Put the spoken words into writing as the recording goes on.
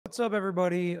What's up,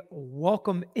 everybody?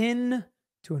 Welcome in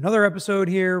to another episode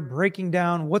here, breaking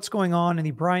down what's going on in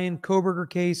the Brian Kohberger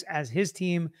case as his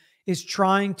team is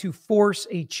trying to force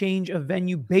a change of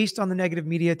venue based on the negative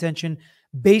media attention,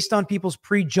 based on people's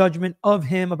prejudgment of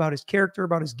him about his character,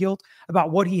 about his guilt,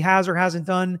 about what he has or hasn't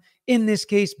done in this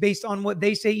case, based on what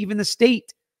they say even the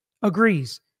state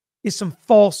agrees is some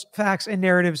false facts and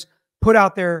narratives put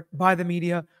out there by the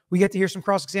media. We get to hear some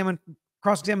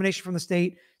cross-examination from the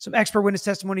state, some expert witness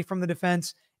testimony from the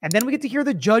defense, and then we get to hear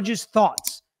the judge's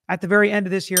thoughts at the very end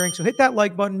of this hearing. So hit that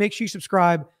like button, make sure you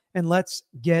subscribe, and let's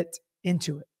get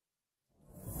into it.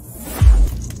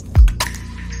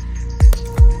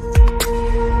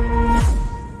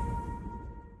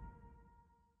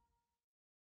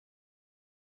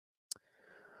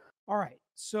 All right,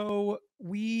 so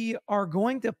we are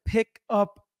going to pick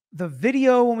up the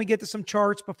video when we get to some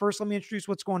charts, but first let me introduce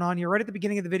what's going on here. Right at the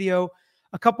beginning of the video,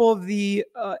 a couple of the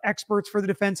experts for the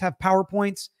defense have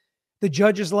PowerPoints. The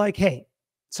judge is like, hey,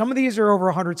 some of these are over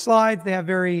 100 slides. They have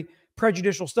very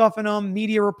prejudicial stuff in them,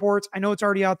 media reports. I know it's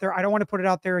already out there. I don't want to put it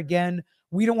out there again.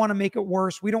 We don't want to make it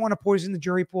worse. We don't want to poison the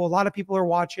jury pool. A lot of people are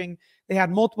watching. They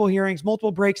had multiple hearings,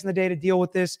 multiple breaks in the day to deal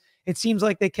with this. It seems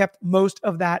like they kept most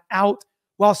of that out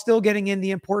while still getting in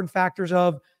the important factors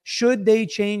of should they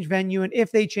change venue, and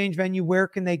if they change venue, where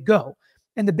can they go?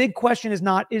 And the big question is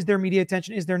not, is there media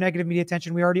attention? Is there negative media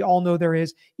attention? We already all know there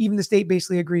is. Even the state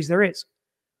basically agrees there is.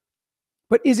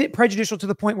 But is it prejudicial to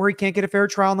the point where he can't get a fair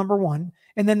trial, number one?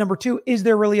 And then number two, is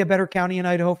there really a better county in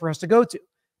Idaho for us to go to?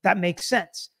 That makes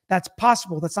sense. That's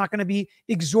possible. That's not going to be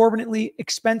exorbitantly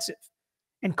expensive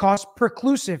and cost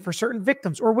preclusive for certain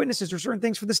victims or witnesses or certain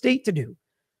things for the state to do.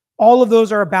 All of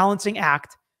those are a balancing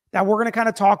act that we're going to kind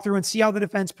of talk through and see how the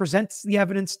defense presents the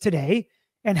evidence today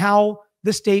and how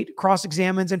the state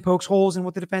cross-examines and pokes holes in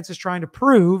what the defense is trying to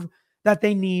prove that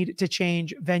they need to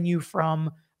change venue from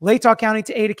Latah County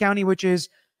to Ada County, which is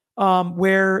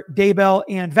where Daybell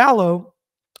and Vallow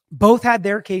both had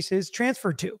their cases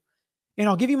transferred to. And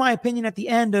I'll give you my opinion at the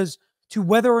end as to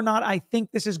whether or not I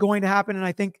think this is going to happen, and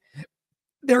I think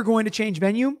they're going to change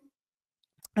venue.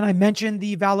 And I mentioned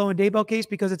the Vallow and Daybell case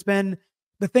because it's been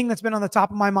the thing that's been on the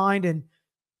top of my mind and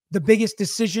the biggest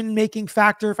decision-making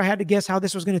factor. If I had to guess how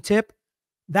this was going to tip,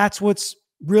 that's what's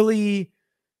really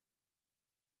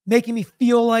making me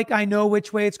feel like I know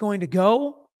which way it's going to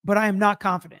go, but I am not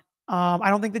confident. I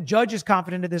don't think the judge is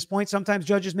confident at this point. Sometimes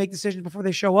judges make decisions before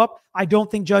they show up. I don't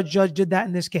think Judge did that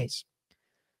in this case.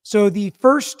 So the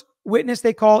first witness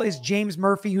they call is James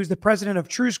Murphy, who's the president of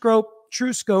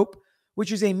Truescope,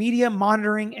 which is a media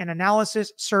monitoring and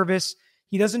analysis service.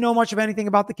 He doesn't know much of anything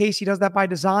about the case. He does that by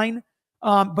design,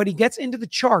 but he gets into the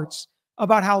charts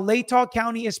about how Latah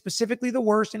County is specifically the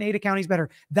worst and Ada County is better.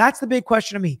 That's the big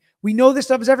question to me. We know this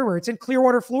stuff is everywhere. It's in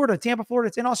Clearwater, Florida, Tampa, Florida.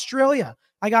 It's in Australia.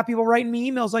 I got people writing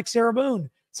me emails like Sarah Boone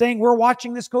saying, we're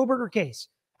watching this Kohberger case.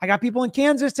 I got people in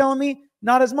Kansas telling me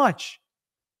not as much.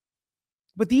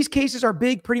 But these cases are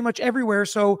big pretty much everywhere.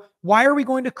 So why are we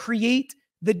going to create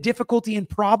the difficulty and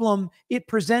problem it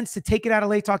presents to take it out of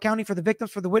Latah County for the victims,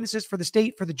 for the witnesses, for the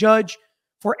state, for the judge,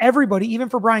 for everybody, even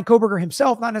for Brian Kohberger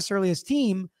himself, not necessarily his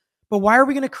team? But why are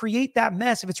we going to create that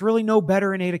mess if it's really no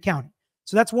better in Ada County?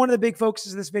 So that's one of the big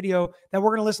focuses of this video that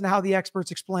we're going to listen to how the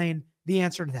experts explain the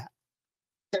answer to that.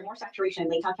 Is there more saturation in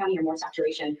Latah County or more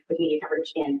saturation with media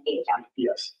coverage in Ada County?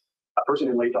 Yes. A person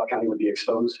in Latah County would be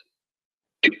exposed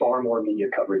to far more media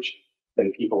coverage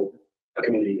than people, a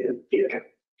community in Ada County.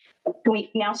 Can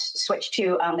we now switch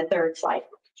to the third slide?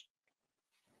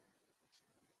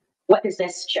 What does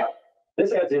this show?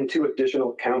 This adds in 2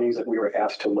 additional counties that we were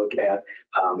asked to look at.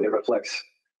 It reflects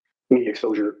media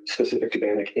exposure specific to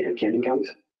Bannock and Camden counties.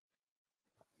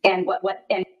 And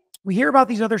and we hear about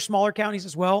these other smaller counties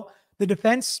as well. The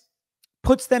defense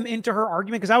puts them into her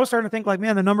argument because I was starting to think like,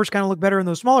 man, the numbers kind of look better in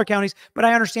those smaller counties, but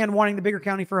I understand wanting the bigger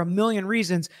county for a million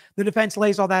reasons. The defense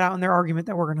lays all that out in their argument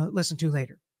that we're going to listen to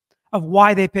later of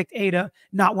why they picked Ada,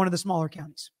 not one of the smaller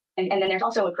counties. And then there's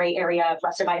also a gray area of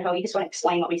rest of Idaho. You just want to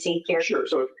explain what we see here? Sure.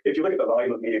 So if you look at the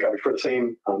volume of media coverage for the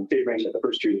same date range that the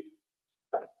first 2,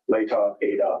 Latah,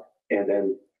 Ada, and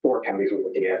then 4 counties we're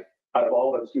looking at, out of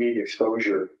all the media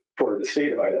exposure for the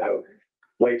state of Idaho,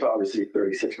 Latah received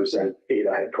 36%,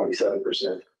 Ada had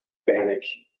 27%, Bannock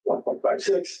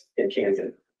 1.56%, and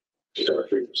Camden just over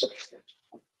 3%.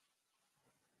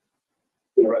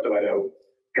 In the rest of Idaho,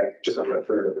 okay, just under a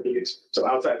third of the meetings. So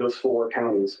outside those 4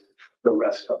 counties, the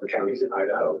rest of the counties in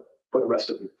Idaho, for the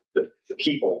rest of the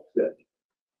people that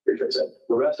Richard said,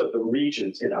 the rest of the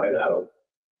regions in Idaho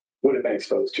would have been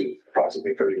exposed to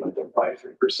approximately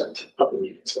 31.53% of the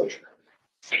media exposure.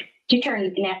 You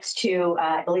turn next to,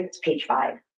 I believe it's page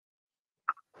 5.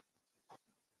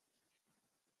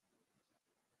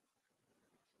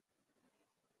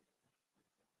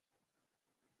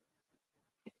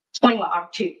 explain what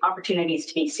opportunities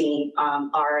to be seen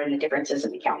are and the differences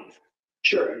in the counties.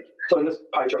 Sure. So in this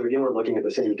pie chart, again, we're looking at the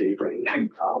same date range.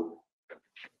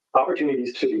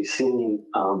 Opportunities to be seen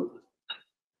are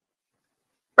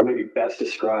maybe best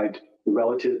described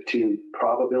relative to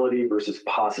probability versus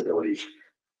possibility.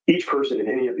 Each person in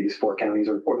any of these 4 counties,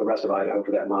 or the rest of Idaho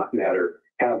for that matter,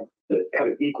 have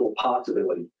an equal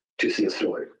possibility to see a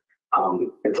story.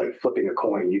 It's like flipping a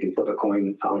coin. You can flip a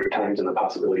coin 100 times and the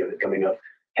possibility of it coming up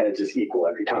heads is equal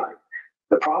every time.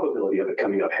 The probability of it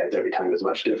coming up heads every time is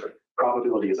much different.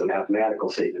 Probability is a mathematical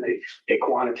statement, a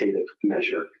quantitative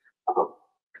measure.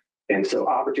 And so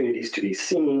opportunities to be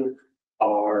seen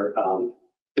are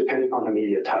dependent on the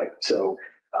media type. So,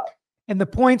 and the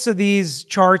points of these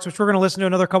charts, which we're going to listen to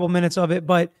another couple minutes of it,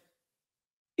 but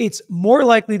it's more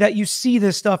likely that you see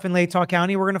this stuff in Latah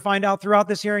County. We're going to find out throughout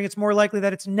this hearing. It's more likely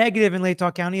that it's negative in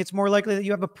Latah County. It's more likely that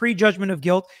you have a prejudgment of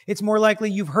guilt. It's more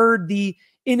likely you've heard the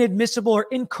inadmissible or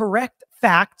incorrect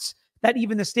facts that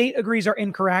even the state agrees are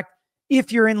incorrect.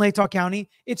 If you're in Latah County,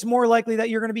 it's more likely that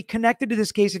you're going to be connected to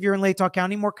this case if you're in Latah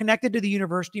County, more connected to the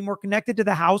university, more connected to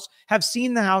the house, have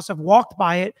seen the house, have walked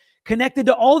by it, connected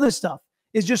to all this stuff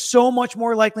is just so much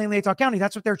more likely in Latah County.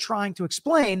 That's what they're trying to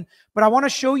explain. But I want to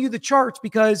show you the charts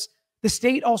because the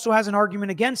state also has an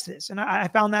argument against this. And I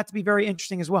found that to be very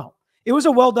interesting as well. It was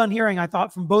a well done hearing, I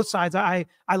thought, from both sides. I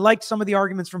liked some of the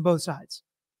arguments from both sides.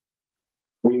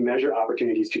 We measure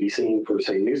opportunities to be seen for,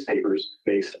 say, newspapers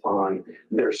based on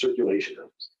their circulation.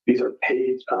 These are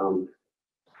paid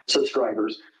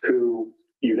subscribers who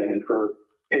you then are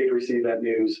paid to receive that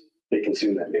news. They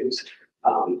consume that news.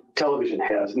 Television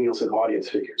has Nielsen audience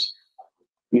figures.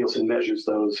 Nielsen measures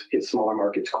those in smaller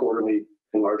markets quarterly,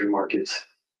 in larger markets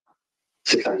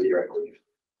 6 times a year, I believe.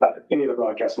 Any of the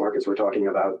broadcast markets we're talking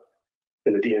about,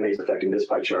 and the DMAs affecting this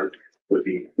pie chart, would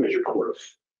be measured quarterly.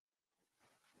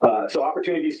 So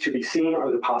opportunities to be seen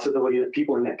are the possibility that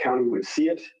people in that county would see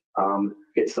it.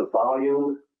 It's the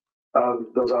volume of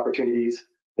those opportunities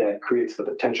that creates the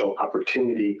potential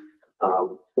opportunity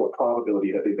or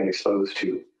probability that they've been exposed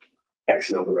to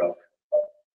X number of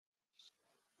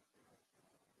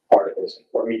articles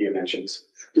or media mentions,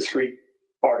 discrete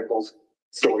articles,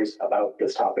 stories about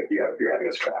this topic you're having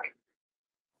us track.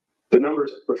 The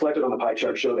numbers reflected on the pie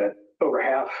chart show that over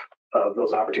half of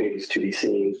those opportunities to be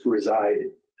seen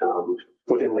reside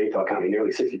within Latah County,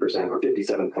 nearly 60% or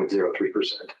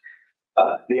 57.03%.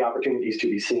 The opportunities to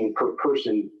be seen per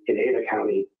person in Ada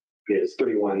County is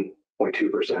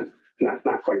 31.2%,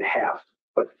 not quite half,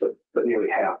 but nearly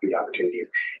half the opportunities.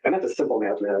 And that's a simple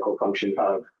mathematical function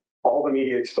of all the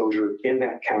media exposure in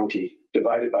that county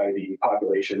divided by the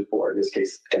population, or in this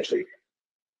case, potentially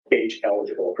age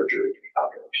eligible for jury duty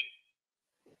population.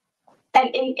 And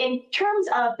in terms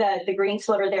of the green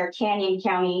sliver there, Canyon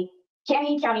County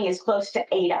is close to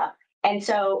Ada. And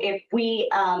so if we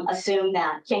assume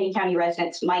that Canyon County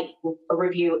residents might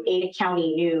review Ada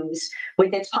County news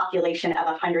with its population of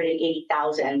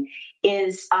 180,000,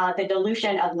 is the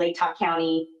dilution of Latah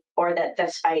County or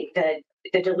the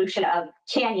dilution of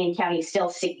Canyon County still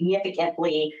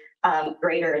significantly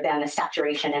greater than the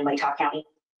saturation in Latah County?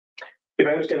 If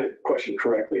I understand the question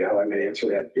correctly, how I may answer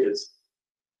that is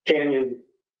Canyon,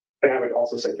 and I would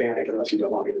also say Bannock, unless you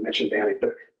don't want me to mention Bannock,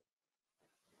 but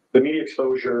the media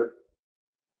exposure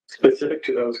specific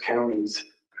to those counties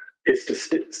is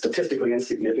statistically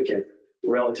insignificant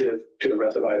relative to the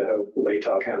rest of Idaho,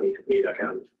 Latah County, Ada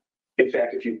County. In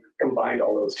fact, if you combined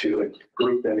all those two and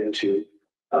group them into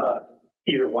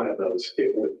either one of those,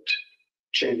 it would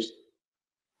change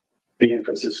the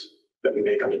inferences that we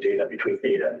make on the data between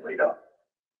Ada and Latah.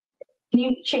 Can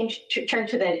you turn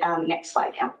to the next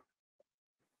slide now?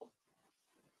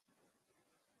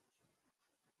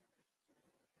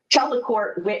 Tell the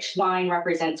court which line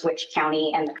represents which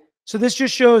county. And so this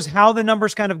just shows how the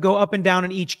numbers kind of go up and down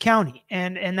in each county.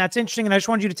 And that's interesting. And I just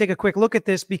wanted you to take a quick look at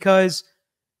this because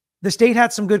the state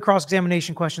had some good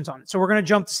cross-examination questions on it. So we're going to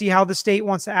jump to see how the state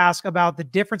wants to ask about the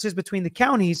differences between the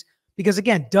counties, because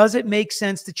again, does it make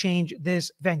sense to change this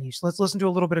venue? So let's listen to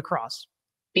a little bit of cross.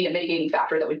 Be a mitigating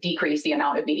factor that would decrease the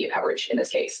amount of media coverage in this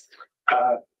case?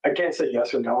 I can't say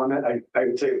yes or no on that. I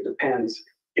would say it depends.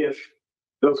 If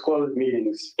those closed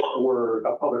meetings were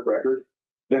a public record,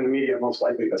 then the media most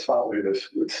likely that's following this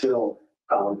would still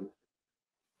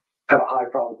have a high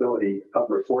probability of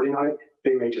reporting on it.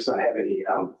 They may just not have any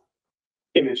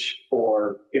image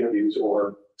or interviews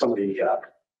or some of the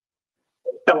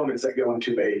elements that go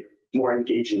into a more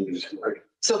engaging news story.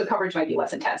 So the coverage might be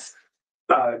less intense.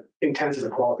 Intense is a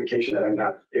qualification that I'm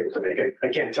not able to make. I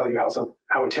can't tell you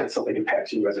how intense something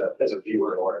impacts you as a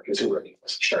viewer or a consumer.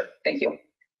 Sure, thank you.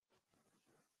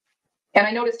 And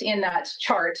I noticed in that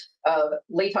chart of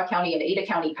Latah County and Ada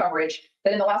County coverage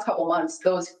that in the last couple of months,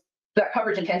 that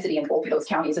coverage intensity in both of those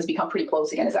counties has become pretty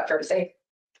close again. Is that fair to say?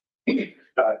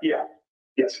 Yeah.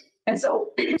 Yes. And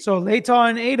so Latah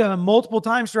and Ada, multiple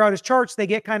times throughout his charts, they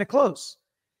get kind of close.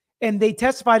 And they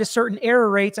testify to certain error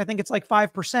rates. I think it's like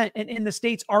 5%. And in the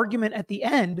state's argument at the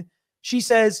end, she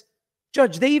says,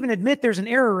 Judge, they even admit there's an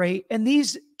error rate. And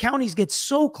these counties get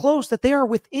so close that they are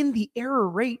within the error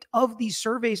rate of these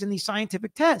surveys and these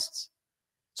scientific tests.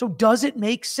 So does it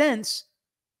make sense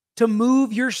to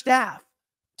move your staff,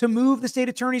 to move the state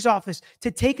attorney's office,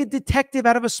 to take a detective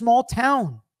out of a small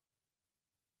town,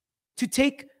 to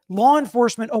take law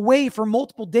enforcement away for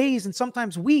multiple days and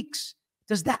sometimes weeks?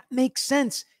 Does that make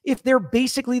sense if they're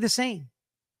basically the same?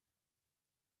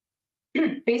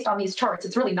 Based on these charts,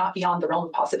 it's really not beyond the realm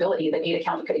of possibility that Ada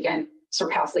County could again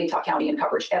surpass Latah County in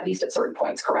coverage, at least at certain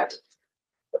points, correct?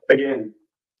 Again,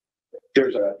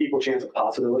 there's an equal chance of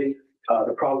possibility.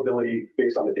 The probability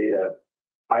based on the data,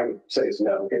 I would say, is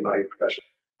no in my profession.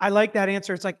 I like that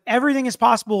answer. It's like everything is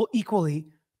possible equally,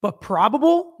 but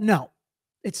probable? No,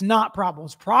 it's not probable.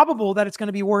 It's probable that it's going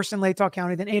to be worse in Latah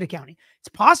County than Ada County. It's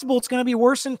possible it's going to be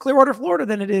worse in Clearwater, Florida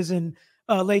than it is in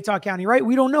Latah County, right?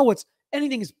 We don't know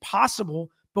anything is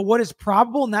possible, but what is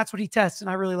probable, and that's what he tests, and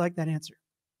I really like that answer.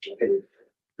 And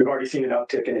we've already seen an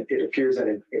uptick, and it appears that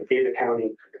in Ada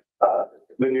County,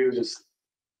 the news is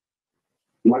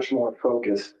much more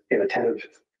focused and attentive,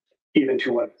 even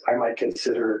to what I might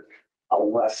consider a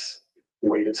less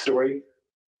weighted story.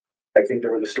 I think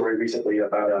there was a story recently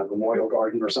about a memorial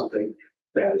garden or something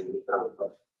that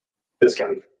this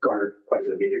county garnered quite a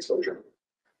bit of media exposure.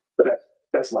 But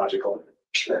that's logical.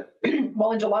 Sure.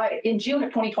 Well, in June of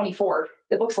 2024,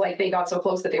 it looks like they got so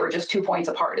close that they were just 2 points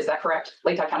apart. Is that correct?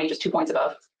 Latah County just 2 points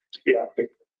above. Yeah.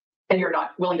 And you're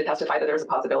not willing to testify that there's a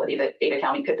possibility that Ada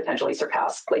County could potentially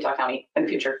surpass Latah County in the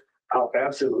future? I'll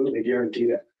absolutely guarantee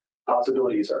that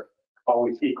possibilities are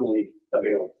always equally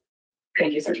available.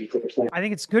 Thank you, sir. I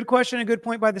think it's a good question, a good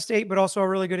point by the state, but also a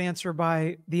really good answer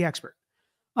by the expert.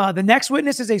 The next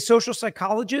witness is a social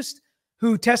psychologist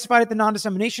who testified at the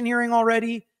non-dissemination hearing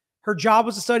already. Her job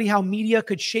was to study how media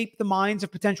could shape the minds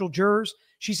of potential jurors.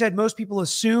 She said most people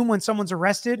assume when someone's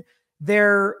arrested,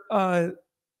 they're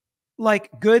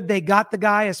good, they got the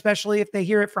guy, especially if they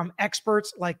hear it from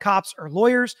experts like cops or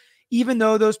lawyers, even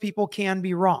though those people can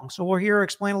be wrong. So we'll hear her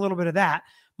explain a little bit of that.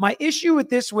 My issue with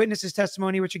this witness's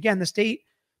testimony, which again, the state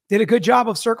did a good job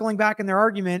of circling back in their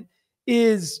argument,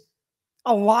 is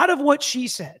a lot of what she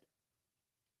said.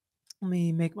 Let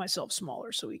me make myself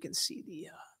smaller so we can see the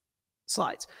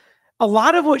slides. A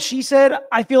lot of what she said,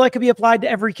 I feel like could be applied to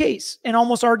every case, and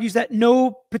almost argues that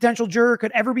no potential juror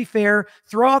could ever be fair.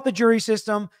 Throw out the jury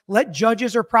system, let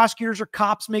judges or prosecutors or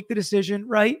cops make the decision,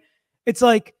 right? It's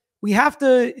like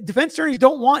defense attorneys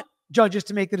don't want judges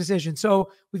to make the decision. So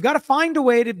we've got to find a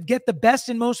way to get the best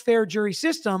and most fair jury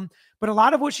system. But a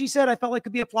lot of what she said, I felt like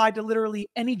could be applied to literally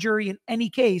any jury in any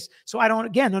case. So I don't,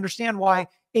 again, understand why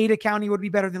Ada County would be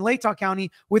better than Latah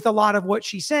County with a lot of what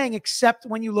she's saying, except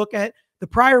when you look at the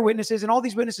prior witnesses, and all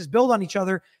these witnesses build on each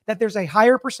other, that there's a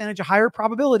higher percentage, a higher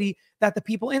probability that the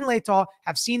people in Latah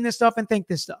have seen this stuff and think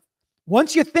this stuff.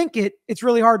 Once you think it, it's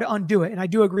really hard to undo it. And I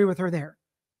do agree with her there.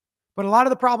 But a lot of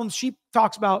the problems she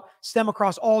talks about stem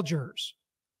across all jurors.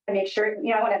 I make sure,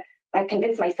 I want to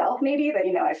convince myself maybe that,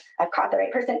 I've caught the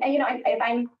right person. And, if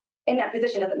I'm in that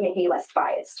position, doesn't make me less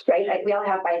biased, right? We all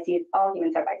have biases. All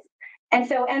humans have biases.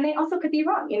 And they also could be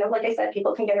wrong. Like I said,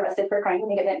 people can get arrested for a crime when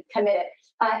they didn't commit it.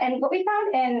 And what we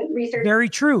found in research. Very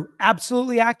true.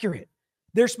 Absolutely accurate.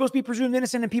 They're supposed to be presumed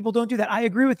innocent and people don't do that. I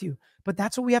agree with you. But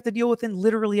that's what we have to deal with in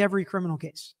literally every criminal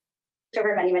case.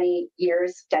 Over many, many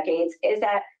years, decades, is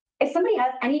that if somebody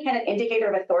has any kind of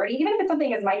indicator of authority, even if it's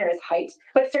something as minor as height,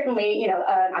 but certainly,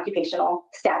 an occupational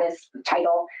status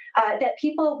title, that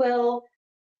people will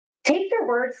take their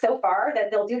words so far that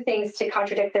they'll do things to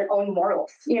contradict their own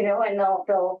morals, and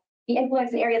they'll be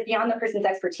influenced in areas beyond the person's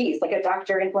expertise, like a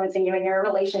doctor influencing you in your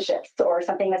relationships or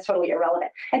something that's totally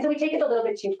irrelevant. And so we take it a little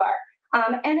bit too far.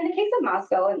 And in the case of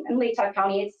Moscow and Latah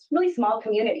County, it's a really small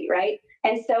community, right?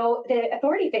 And so the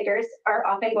authority figures are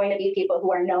often going to be people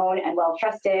who are known and well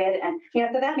trusted. And,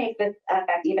 so that makes this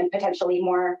fact even potentially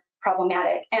more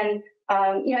problematic. And,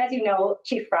 as you know,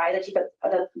 Chief Fry, the chief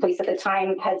of the police at the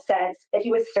time, had said that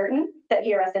he was certain that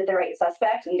he arrested the right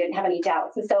suspect and he didn't have any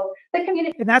doubts. And so the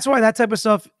community. And that's why that type of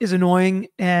stuff is annoying.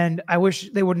 And I wish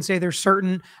they wouldn't say they're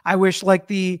certain. I wish, like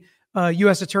the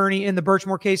U.S. attorney in the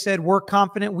Birchmore case said, we're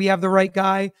confident we have the right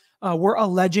guy. We're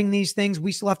alleging these things.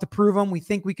 We still have to prove them. We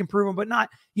think we can prove them, but not,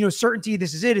 certainty.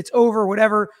 This is it. It's over,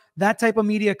 whatever. That type of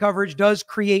media coverage does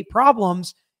create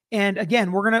problems. And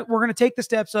again, we're gonna take the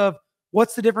steps of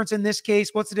what's the difference in this case,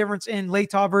 what's the difference in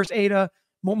Latah versus Ada.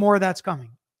 More of that's coming.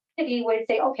 He would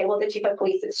say, okay, well, the chief of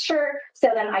police is sure, so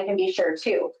then I can be sure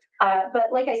too. But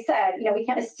like I said, we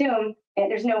can't assume, and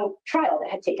there's no trial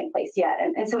that had taken place yet.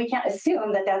 And so we can't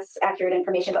assume that that's accurate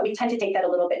information, but we tend to take that a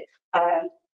little bit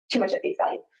too much at face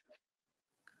value.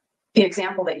 The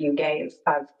example that you gave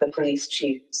of the police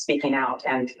chief speaking out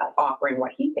and offering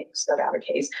what he thinks about a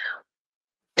case,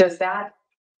 is that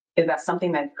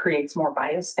something that creates more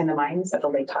bias in the minds of the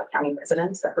Latah County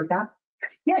residents that heard that?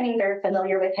 Yeah, I mean, they're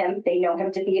familiar with him. They know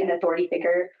him to be an authority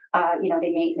figure. They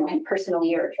may know him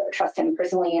personally or trust him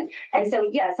personally. And so,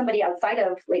 yeah, somebody outside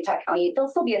of Latah County, they'll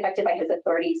still be affected by his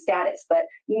authority status, but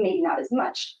maybe not as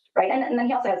much, right? And then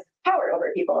he also has power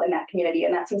over people in that community,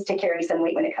 and that seems to carry some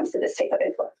weight when it comes to this type of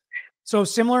influence. So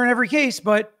similar in every case,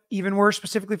 but even worse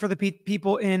specifically for the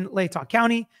people in Latah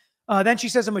County. Then she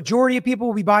says a majority of people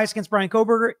will be biased against Brian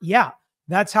Kohberger. Yeah,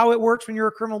 that's how it works when you're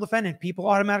a criminal defendant. People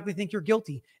automatically think you're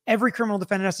guilty. Every criminal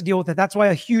defendant has to deal with it. That's why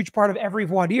a huge part of every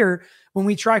voir dire, when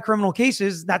we try criminal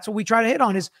cases, that's what we try to hit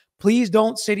on is please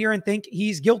don't sit here and think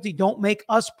he's guilty. Don't make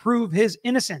us prove his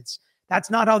innocence.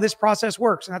 That's not how this process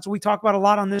works. And that's what we talk about a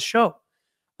lot on this show.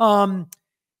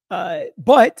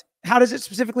 But how does it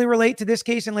specifically relate to this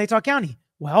case in Latah County?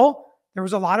 Well, there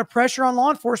was a lot of pressure on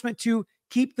law enforcement to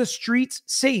keep the streets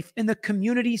safe and the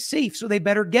community safe, so they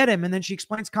better get him. And then she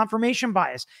explains confirmation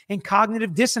bias and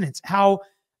cognitive dissonance, how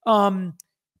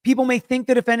people may think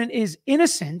the defendant is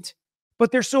innocent,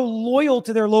 but they're so loyal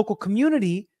to their local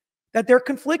community that they're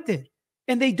conflicted.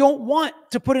 And they don't want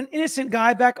to put an innocent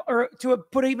guy back, or to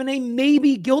put even a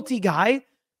maybe guilty guy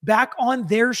back on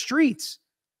their streets.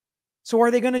 So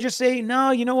are they going to just say,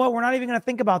 no, you know what? We're not even going to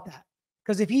think about that.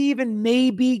 Because if he even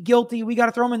may be guilty, we got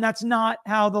to throw him in. That's not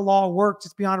how the law works.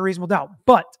 It's beyond a reasonable doubt.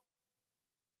 But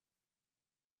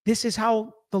this is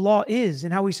how the law is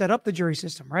and how we set up the jury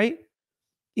system, right?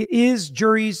 It is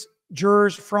jurors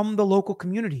from the local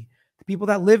community, the people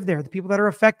that live there, the people that are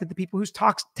affected, the people whose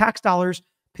tax dollars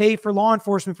pay for law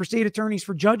enforcement, for state attorneys,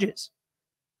 for judges.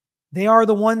 They are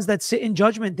the ones that sit in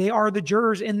judgment. They are the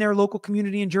jurors in their local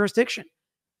community and jurisdiction.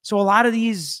 So a lot of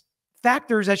these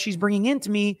factors that she's bringing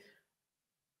into me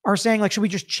are saying, like, should we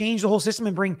just change the whole system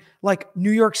and bring like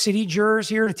New York City jurors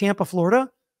here to Tampa, Florida?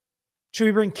 Should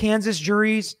we bring Kansas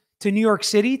juries to New York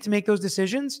City to make those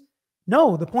decisions?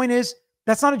 No, the point is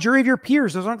that's not a jury of your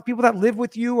peers. Those aren't the people that live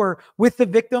with you or with the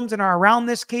victims and are around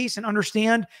this case and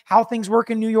understand how things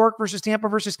work in New York versus Tampa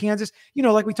versus Kansas.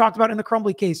 Like we talked about in the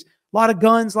Crumbly case, a lot of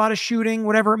guns, a lot of shooting,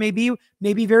 whatever it may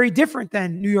be very different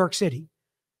than New York City.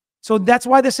 So that's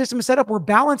why the system is set up. We're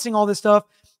balancing all this stuff.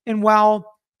 And while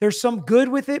there's some good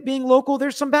with it being local,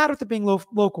 there's some bad with it being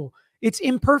local. It's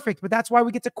imperfect, but that's why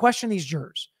we get to question these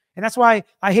jurors. And that's why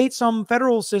I hate some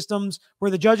federal systems where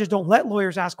the judges don't let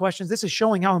lawyers ask questions. This is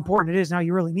showing how important it is. Now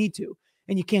you really need to.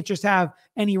 And you can't just have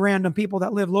any random people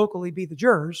that live locally be the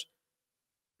jurors.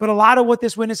 But a lot of what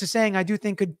this witness is saying, I do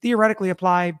think could theoretically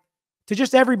apply to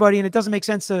just everybody. And it doesn't make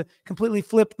sense to completely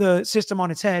flip the system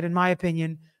on its head, in my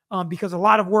opinion. Because a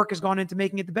lot of work has gone into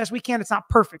making it the best we can. It's not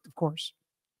perfect, of course.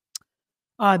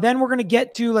 Then we're going to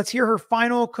get to, let's hear her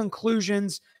final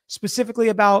conclusions, specifically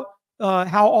about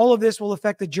how all of this will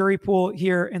affect the jury pool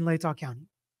here in Latah County.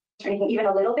 Even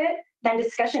a little bit, then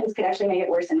discussions could actually make it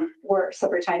worse and worse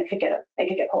over time. It could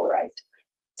get polarized.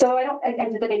 So I don't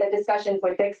anticipate that discussions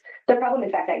would fix the problem.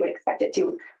 In fact, I would expect it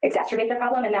to exacerbate the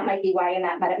problem. And that might be why in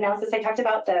that meta-analysis I talked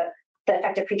about, the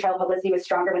effect of pretrial publicity was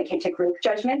stronger when it came to group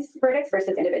judgments, verdicts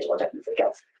versus individual judgments of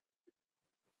guilt.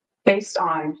 Based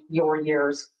on your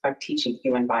years of teaching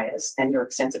human bias and your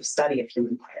extensive study of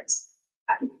human bias,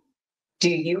 do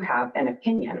you have an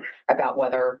opinion about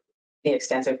whether the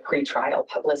extensive pretrial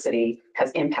publicity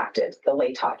has impacted the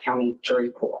Latah County jury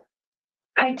pool?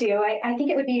 I do. I think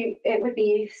it would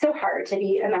be so hard to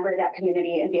be a member of that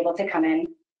community and be able to come in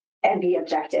and be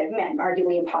objective, and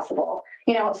arguably impossible.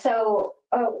 So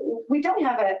we don't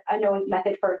have a known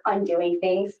method for undoing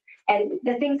things, and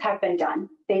the things have been done.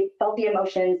 They've felt the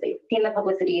emotions, they've seen the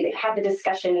publicity, they've had the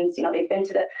discussions, they've been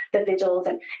to the vigils,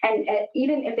 and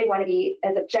even if they want to be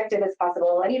as objective as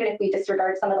possible, and even if we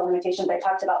disregard some of the limitations I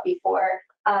talked about before,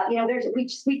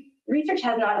 research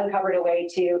has not uncovered a way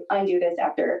to undo this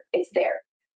after it's there.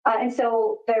 And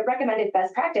so the recommended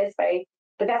best practice by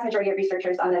the vast majority of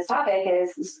researchers on this topic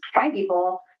is find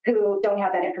people who don't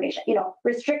have that information,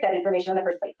 restrict that information in the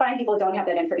first place. Find people who don't have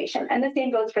that information. And the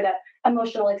same goes for the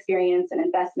emotional experience and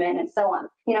investment and so on.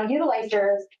 Utilize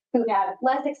jurors who have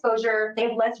less exposure, they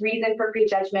have less reason for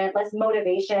prejudgment, less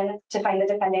motivation to find the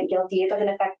defendant guilty. It doesn't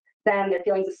affect them, their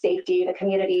feelings of safety, the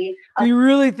community. Do you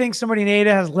really think somebody in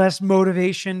Ada has less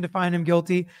motivation to find him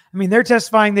guilty? I mean, they're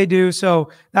testifying they do, so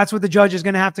that's what the judge is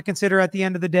going to have to consider at the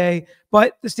end of the day.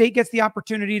 But the state gets the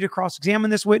opportunity to cross-examine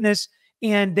this witness,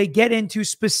 and they get into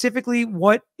specifically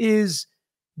what is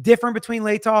different between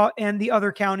Latah and the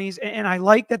other counties. And I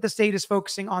like that the state is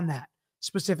focusing on that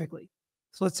specifically.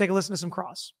 So let's take a listen to some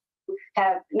cross.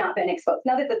 Have not been exposed.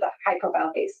 Now, this is a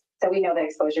high-profile case, so we know the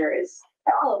exposure is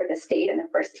all over the state and the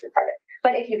first department.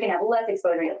 But if you can have less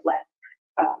exposure, you have less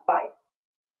bias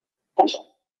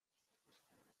potential.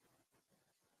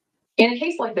 In a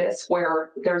case like this,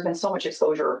 where there's been so much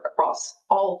exposure across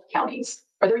all counties,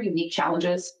 are there unique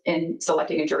challenges in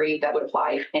selecting a jury that would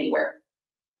apply anywhere?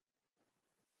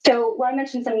 So, well, I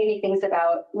mentioned some unique things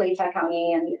about Latah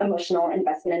County and emotional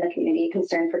investment in the community,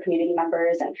 concern for community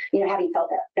members, and having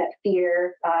felt that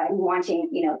fear and wanting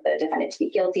the defendant to be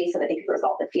guilty so that they could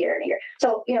resolve the fear and anger.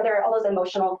 So there are all those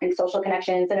emotional and social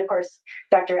connections, and of course,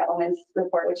 Dr. Edelman's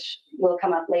report, which will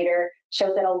come up later,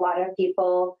 shows that a lot of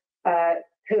people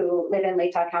who live in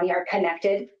Latah County are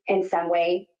connected in some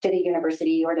way to the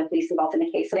university or the police involved in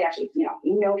the case. So they actually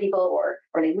know people or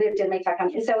they lived in Latah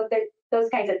County, and so those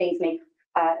kinds of things make.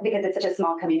 Because it's such a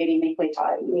small community, make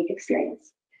Latah a unique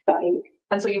experience.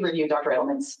 And so you reviewed Dr.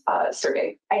 Edelman's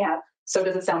survey. I have. So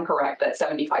does it sound correct that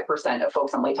 75% of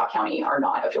folks in Latah County are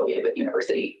not affiliated with the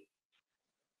university?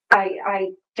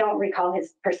 I don't recall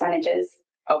his percentages.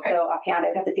 Okay. So offhand,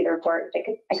 I'd have to see the report. I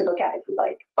could look at it if you'd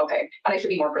like. Okay. And I should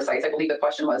be more precise. I believe the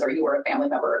question was, are you or a family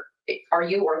member,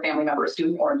 a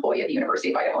student or employee at the University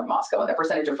of Idaho in Moscow? And the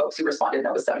percentage of folks who responded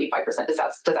no was 75%. Does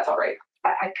that sound right?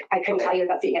 I couldn't tell you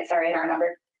without seeing it. Sorry, I don't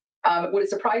remember. Would it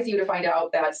surprise you to find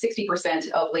out that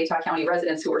 60% of Latah County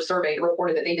residents who were surveyed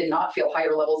reported that they did not feel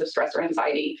higher levels of stress or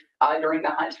anxiety during the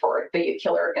hunt for the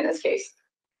killer in this case?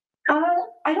 I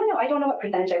don't know. I don't know what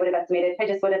percentage I would have estimated. I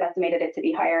just would have estimated it to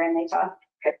be higher in Latah.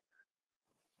 Okay.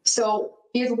 So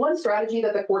is one strategy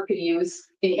that the court could use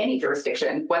in any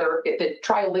jurisdiction, whether if the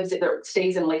trial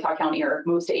stays in Latah County or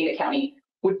moves to Ada County,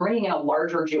 would bringing in a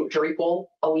larger jury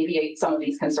pool alleviate some of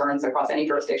these concerns across any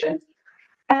jurisdiction?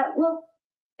 Well,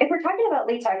 if we're talking about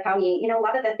Latah County, a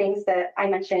lot of the things that I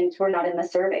mentioned were not in the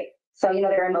survey. So,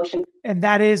 there are emotions. And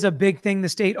that is a big thing the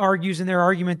state argues in their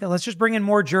argument, that let's just bring in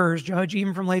more jurors, Judge,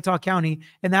 even from Latah County,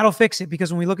 and that'll fix it.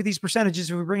 Because when we look at these percentages,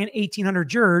 if we bring in 1,800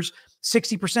 jurors,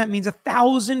 60% means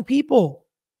 1,000 people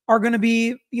are going to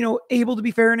be, able to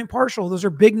be fair and impartial. Those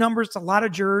are big numbers. It's a lot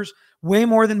of jurors, way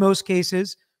more than most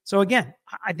cases. So again,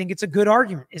 I think it's a good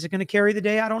argument. Is it going to carry the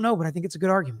day? I don't know, but I think it's a good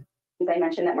argument. I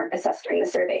mentioned that weren't assessed during the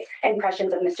survey,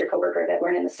 impressions of Mr. Kohberger that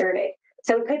weren't in the survey.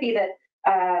 So it could be that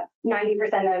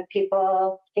 90% of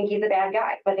people think he's a bad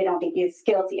guy, but they don't think he's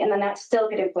guilty. And then that still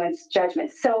could influence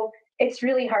judgment. So it's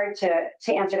really hard to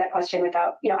answer that question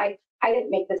without, I didn't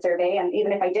make the survey. And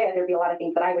even if I did, there'd be a lot of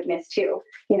things that I would miss too,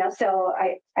 so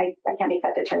I can't make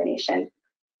that determination.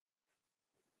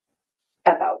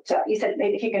 About you said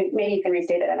maybe you can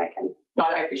restate it and I can. No,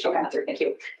 I appreciate the answer. Thank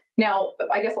you. Now,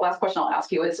 I guess the last question I'll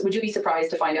ask you is, would you be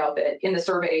surprised to find out that in the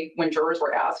survey, when jurors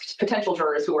were asked, potential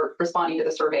jurors who were responding to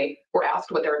the survey were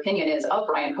asked what their opinion is of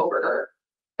Brian Kohberger,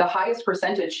 the highest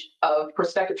percentage of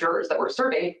prospective jurors that were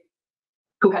surveyed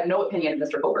who had no opinion of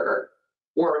Mr. Kohberger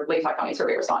were Latah County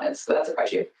survey respondents? So that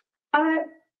surprised you? That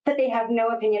they have no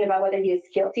opinion about whether he is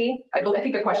guilty. I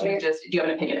think the question is just, do you have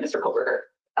an opinion of Mr. Kohberger?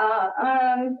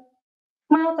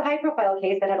 Well, it's a high-profile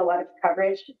case that had a lot of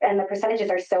coverage, and the percentages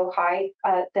are so high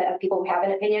that people who have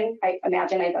an opinion, I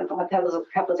imagine, I don't have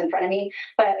those in front of me,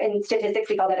 but in statistics,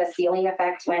 we call that a ceiling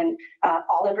effect. When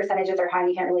all the percentages are high,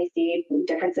 you can't really see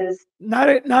differences.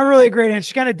 Not really a great answer.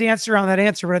 She kind of danced around that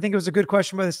answer, but I think it was a good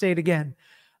question by the state again.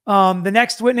 The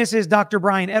next witness is Dr.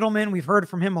 Brian Edelman. We've heard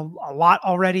from him a lot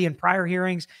already in prior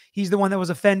hearings. He's the one that was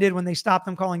offended when they stopped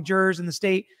him calling jurors, and the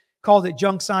state called it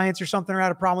junk science or something, or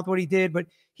had a problem with what he did. But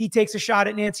he takes a shot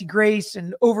at Nancy Grace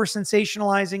and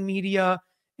over-sensationalizing media,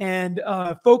 and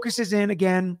focuses in,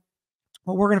 again,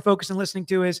 what we're going to focus on listening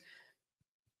to is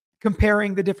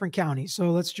comparing the different counties.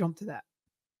 So let's jump to that.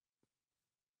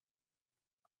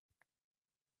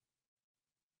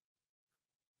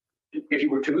 If you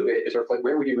were to move it,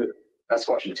 where would you move it? That's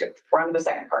question 2. We're on to the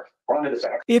second part.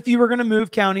 If you were going to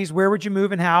move counties, where would you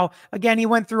move and how? Again, he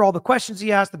went through all the questions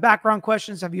he asked, the background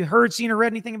questions. Have you heard, seen, or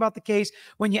read anything about the case?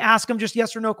 When you ask them just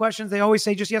yes or no questions, they always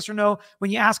say just yes or no.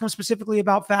 When you ask them specifically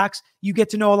about facts, you get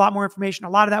to know a lot more information. A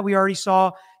lot of that we already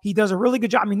saw. He does a really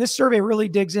good job. I mean, this survey really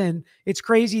digs in. It's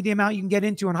crazy the amount you can get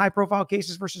into in high-profile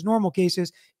cases versus normal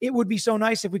cases. It would be so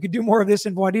nice if we could do more of this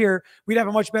in voir dire. We'd have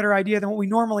a much better idea than what we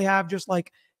normally have, just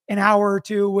like an hour or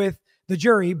two with the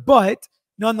jury. But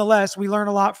nonetheless, we learn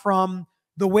a lot from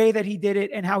the way that he did it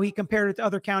and how he compared it to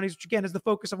other counties, which again is the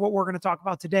focus of what we're going to talk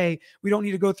about today. We don't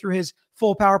need to go through his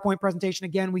full PowerPoint presentation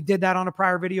again. We did that on a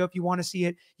prior video. If you want to see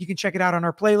it, you can check it out on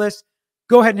our playlist.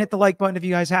 Go ahead and hit the like button if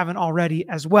you guys haven't already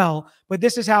as well. But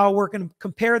this is how we're going to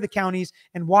compare the counties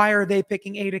and why are they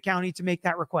picking Ada County to make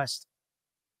that request.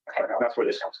 That's where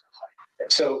this comes from.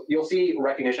 So you'll see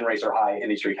recognition rates are high in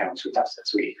these three counties we tested.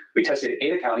 So we tested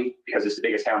Ada County because it's the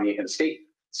biggest county in the state.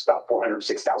 It's about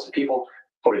 406,000 people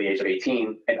over the age of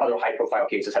 18, and other high-profile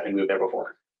cases have been moved there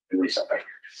before recently.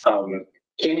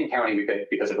 Canyon County we picked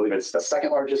because I believe it's the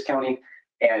second largest county,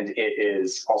 and it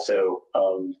is also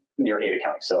near Ada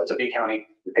County. So it's a big county.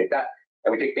 We picked that,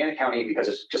 and we picked Bannock County because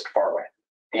it's just far away,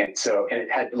 and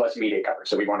it had less media coverage.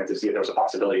 So we wanted to see if there was a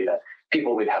possibility that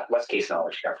people would have less case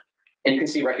knowledge here. And you can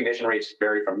see recognition rates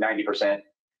vary from 90%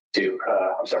 to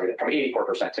from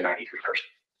 84% to 93%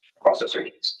 across those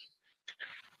three cases.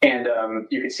 And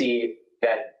you can see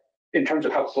that in terms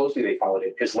of how closely they followed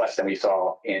it is less than we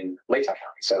saw in Latah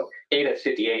County. So Ada is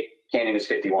 58, Canyon is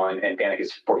 51, and Bannock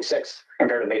is 46.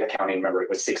 Compared to Latah County, remember, it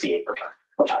was 68%,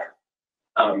 much higher.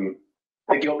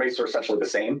 The guilt rates are essentially the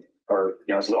same, or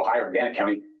it's a little higher in Bannock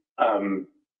County.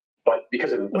 But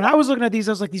because of when I was looking at these,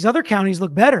 I was like, these other counties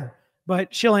look better.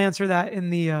 But she'll answer that in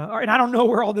the and I don't know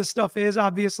where all this stuff is,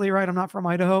 obviously, right? I'm not from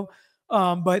Idaho.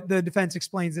 But the defense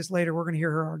explains this later. We're going to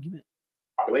hear her argument.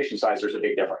 Population size, there's a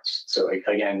big difference. So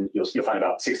again, you'll find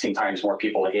about 16 times more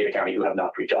people in Ada County who have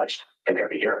not prejudged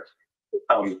compared to here.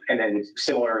 And then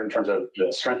similar in terms of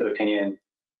the strength of opinion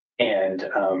and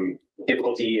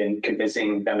difficulty in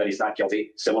convincing them that he's not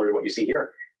guilty, similar to what you see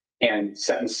here. And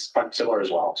sentence similar as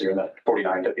well. So you're in the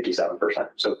 49 to 57%.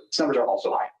 So these numbers are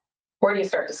also high. Where do you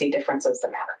start to see differences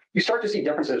that matter? You start to see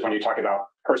differences when you talk about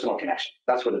personal connection.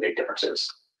 That's where the big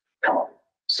differences come up.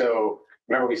 So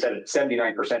remember we said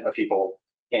 79% of people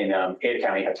in Ada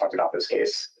County had talked about this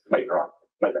case. Might be wrong,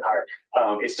 might have been higher.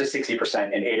 It's just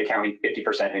 60% in Ada County,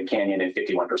 50% in Canyon, and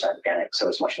 51% in Bannock. So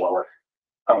it's much lower.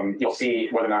 You'll see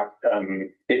whether or not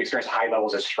they've experienced high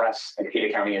levels of stress. In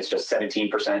Ada County, it's just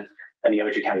 17%, and the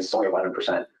other two counties, it's only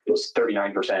 11%. It was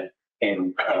 39%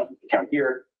 in the county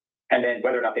here. And then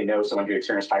whether or not they know someone who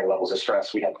experienced higher levels of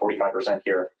stress, we had 45%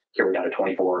 here. Here we're down to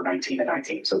 24, 19, and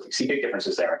 19. So you see big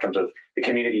differences there in terms of the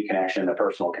community connection, the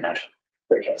personal connection.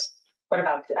 Their case. What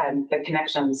about the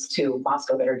connections to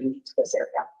Moscow that are unique to this area?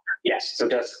 Yes, so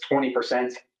just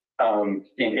 20% in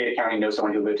Ada County know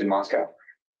someone who lived in Moscow,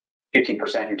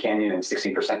 15% in Canyon, and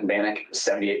 16% in Bannock,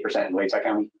 78% in Latah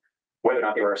County. Whether or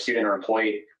not they were a student or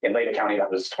employee in Latah County, that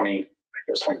was 25%,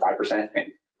 and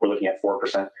we're looking at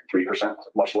 4%, 3%,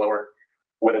 much lower.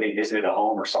 Whether they visited a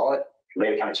home or saw it,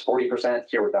 Latah County is 40%.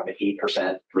 Here we're down to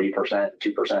 8%, 3%,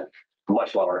 2%,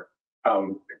 much lower.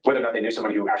 Whether or not they knew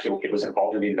someone who actually was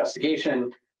involved in the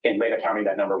investigation, in Latah County,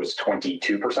 that number was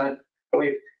 22%, I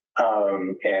believe.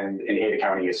 And in Ada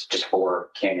County, it's just 4,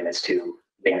 Canyon is 2,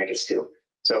 Bannock is 2.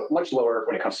 So much lower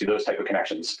when it comes to those type of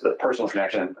connections, the personal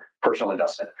connection, personal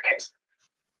investment in the case.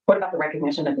 What about the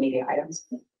recognition of media items?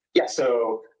 Yeah,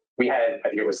 so we had, I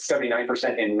think it was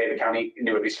 79% in Latah County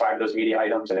knew at least 5 of those media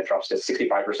items, and it drops to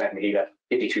 65% in Ada,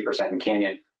 52% in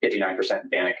Canyon, 59% in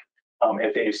Bannock.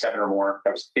 If they knew 7 or more,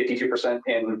 that was 52%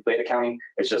 in Latah County.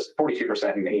 It's just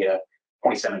 42% in Ada,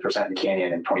 27% in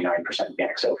Canyon, and 29% in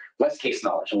Bannock. So less case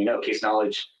knowledge. And we know case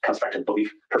knowledge comes back to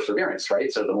belief perseverance,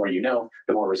 right? So the more you know,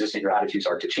 the more resistant your attitudes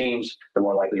are to change, the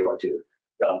more likely you are to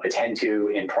attend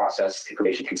to and process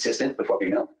information consistent with what we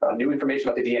know. New information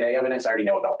about the DNA evidence, I already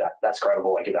know about that. That's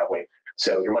credible, I get that way.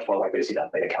 So you're much more likely to see that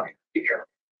in Latah County here.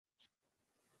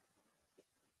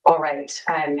 All right.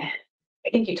 I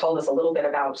think you told us a little bit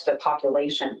about the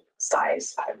population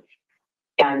size.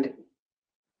 And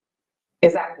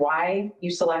is that why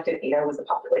you selected Ada was the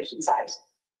population size?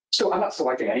 So I'm not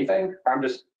selecting anything. I'm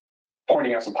just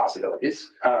pointing out some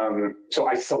possibilities. So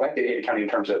I selected Ada County in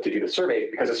terms of to do the survey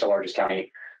because it's the largest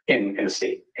county in the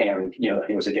state. And,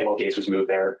 it was a Edelman case was moved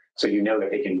there. So that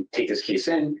they can take this case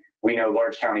in. We know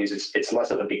large counties, it's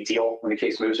less of a big deal when the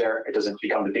case moves there. It doesn't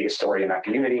become the biggest story in that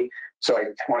community. So I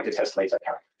wanted to test Latah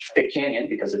County. Pick Canyon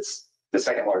because it's the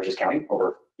second largest county,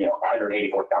 over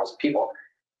 184,000 people.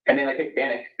 And then I picked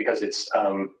Bannock because it's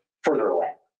further away.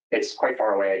 It's quite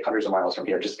far away, hundreds of miles from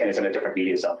here, and it's in a different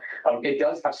media zone. It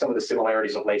does have some of the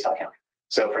similarities of Latah County.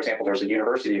 So, for example, there's a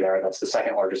university there that's the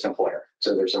second largest employer.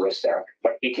 So there's a risk there.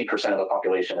 But 18% of the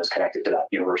population is connected to that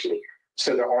university.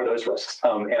 So there are those risks.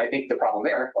 And I think the problem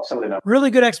there, some of the numbers.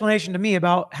 Really good explanation to me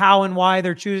about how and why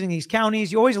they're choosing these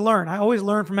counties. You always learn. I always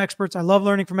learn from experts. I love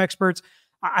learning from experts.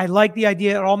 I like the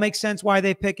idea. It all makes sense why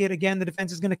they pick it. Again, the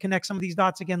defense is going to connect some of these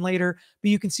dots again later, but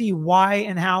you can see why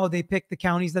and how they pick the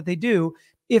counties that they do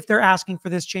if they're asking for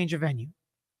this change of venue.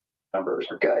 numbers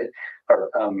are good, or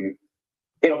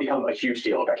it'll become a huge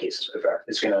deal if that case is moved there.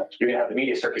 You're gonna have the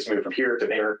media circus move from here to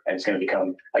there, and it's gonna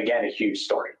become again a huge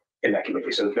story in that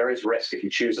community. So there is risk if you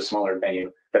choose a smaller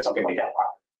venue that something like that will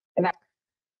happen.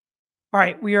 All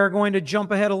right, we are going to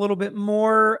jump ahead a little bit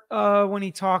more when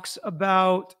he talks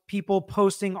about people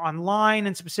posting online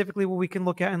and specifically what we can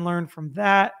look at and learn from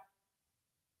that.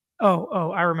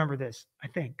 Oh, I remember this, I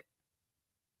think.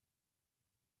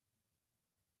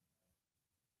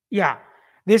 Yeah,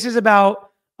 this is about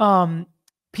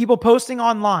people posting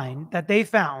online that they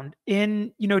found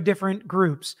in, different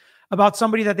groups about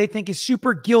somebody that they think is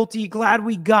super guilty, glad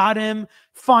we got him,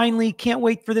 finally, can't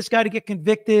wait for this guy to get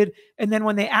convicted. And then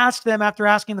when they ask them after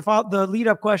asking the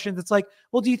lead-up questions, it's like,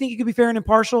 well, do you think you could be fair and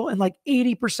impartial? And like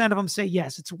 80% of them say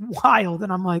yes. It's wild.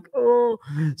 And I'm like, oh,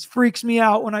 this freaks me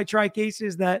out when I try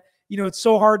cases that, it's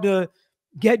so hard to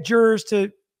get jurors to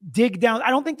dig down. I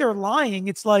don't think they're lying.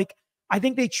 It's like, I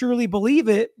think they truly believe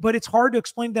it, but it's hard to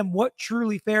explain to them what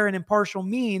truly fair and impartial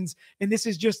means. And this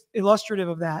is just illustrative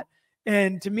of that.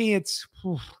 And to me, it's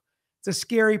a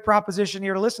scary proposition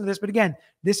here to listen to this. But again,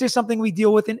 this is something we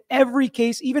deal with in every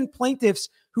case, even plaintiffs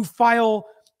who file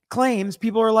claims.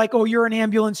 People are like, oh, you're an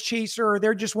ambulance chaser, or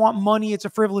they just want money. It's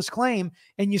a frivolous claim.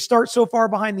 And you start so far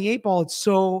behind the eight ball, it's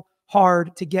so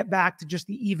hard to get back to just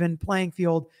the even playing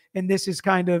field. And this is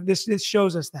this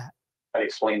shows us that. I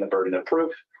explain the burden of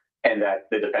proof and that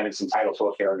the defendant's entitled to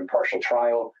a fair and impartial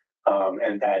trial,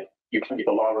 and that the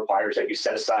law requires that you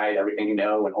set aside everything you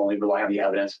know and only rely on the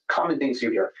evidence, common things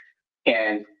you hear.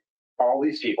 And all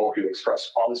these people who express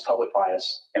all this public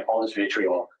bias and all this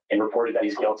vitriol and reported that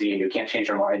he's guilty and you can't change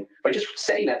their mind, by just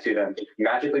saying that to them,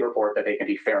 magically report that they can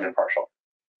be fair and impartial.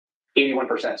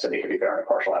 81% said they could be fair and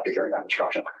impartial after hearing that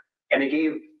instruction. And they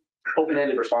gave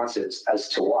open-ended responses as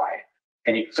to why.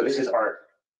 So this is our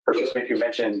participant who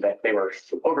mentioned that they were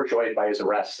overjoyed by his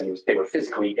arrest and they were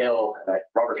physically ill and that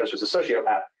Robert Trust was a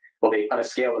sociopath. Well, on a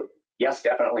scale of yes,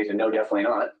 definitely to no, definitely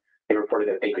not, they reported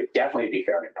that they could definitely be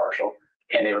fair and impartial.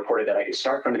 And they reported that I could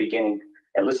start from the beginning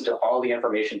and listen to all the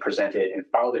information presented and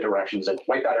follow the directions and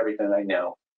wipe out everything that I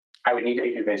know. I would need to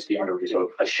be convinced beyond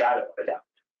a shadow of a doubt.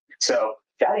 So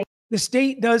the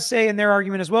state does say in their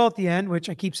argument as well at the end, which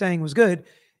I keep saying was good,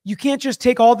 you can't just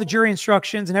take all the jury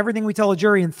instructions and everything we tell a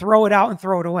jury and throw it out and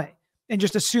throw it away and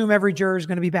just assume every juror is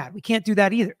going to be bad. We can't do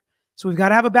that either. So we've got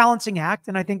to have a balancing act.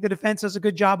 And I think the defense does a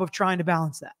good job of trying to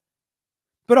balance that.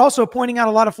 But also pointing out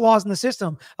a lot of flaws in the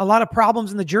system, a lot of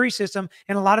problems in the jury system,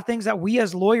 and a lot of things that we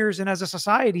as lawyers and as a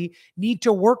society need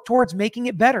to work towards making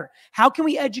it better. How can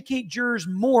we educate jurors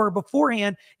more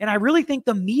beforehand? And I really think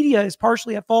the media is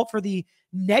partially at fault for the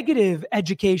negative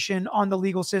education on the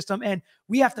legal system. And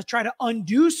we have to try to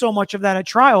undo so much of that at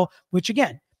trial, which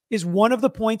again, is one of the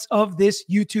points of this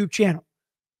YouTube channel.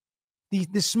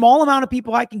 The small amount of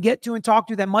people I can get to and talk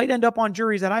to that might end up on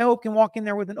juries that I hope can walk in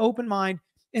there with an open mind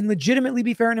and legitimately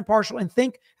be fair and impartial and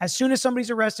think as soon as somebody's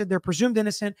arrested, they're presumed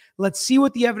innocent. Let's see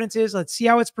what the evidence is. Let's see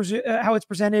how it's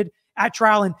presented at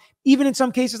trial. And even in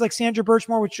some cases like Sandra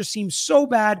Birchmore, which just seems so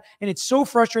bad and it's so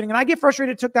frustrating. And I get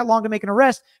frustrated it took that long to make an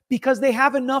arrest because they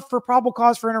have enough for probable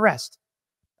cause for an arrest.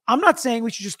 I'm not saying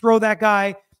we should just throw that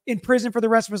guy in prison for the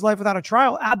rest of his life without a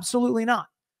trial. Absolutely not.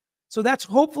 So that's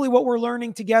hopefully what we're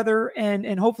learning together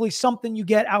and hopefully something you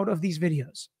get out of these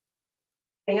videos.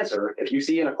 Answer, if you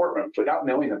see in a courtroom without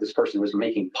knowing that this person was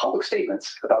making public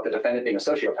statements about the defendant being a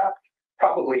sociopath,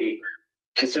 probably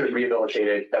considered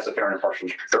rehabilitated as a fair and impartial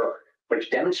juror, which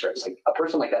demonstrates like a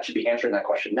person like that should be answering that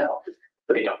question no,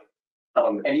 but they don't.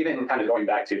 And even kind of going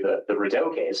back to the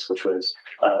Rideau case, which was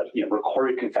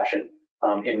recorded confession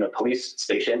in the police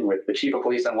station with the chief of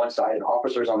police on one side and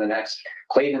officers on the next,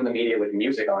 played in the media with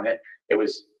music on it. It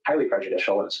was highly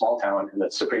prejudicial in a small town, and the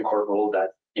Supreme Court ruled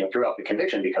that threw out the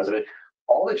conviction because of it.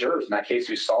 All the jurors in that case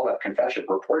who saw that confession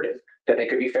reported that they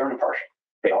could be fair and impartial.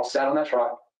 They all sat on that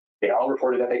trial. They all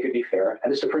reported that they could be fair,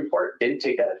 and the Supreme Court didn't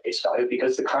take that at face value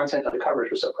because the content of the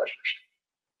coverage was so prejudicial.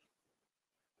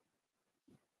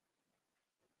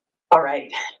 All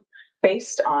right.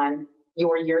 Based on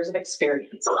your years of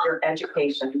experience, your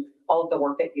education, all of the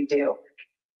work that you do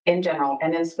in general,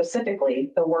 and then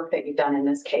specifically the work that you've done in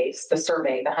this case, the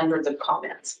survey, the hundreds of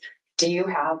comments, do you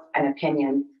have an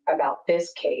opinion about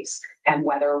this case and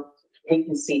whether we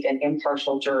can seat an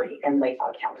impartial jury in Lake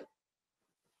County?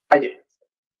 I do.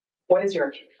 What is your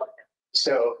opinion?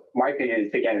 So my opinion,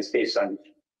 again, is based on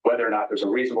whether or not there's a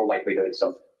reasonable likelihood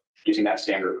of using that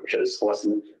standard, which is less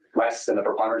than the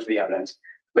preponderance of the evidence.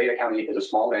 Lake County is a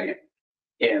small venue,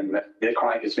 and the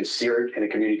crime has been seared in the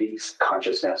community's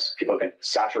consciousness. People have been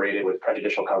saturated with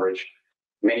prejudicial coverage.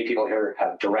 Many people here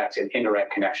have direct and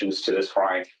indirect connections to this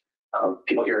crime.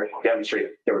 People here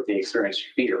demonstrate they experienced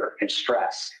fear and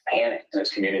stress, panic in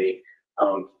this community.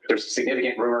 There's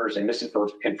significant rumors and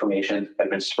misinformation that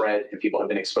have been spread and people have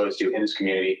been exposed to in this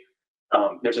community.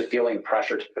 There's a feeling of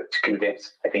pressure to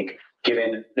convince. I think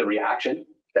given the reaction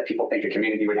that people think the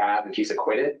community would have if he's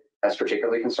acquitted, that's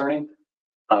particularly concerning.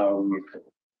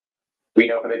 We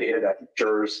know from the data that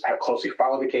jurors have closely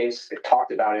followed the case, they've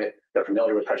talked about it, they're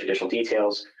familiar with prejudicial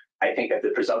details. I think that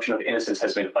the presumption of innocence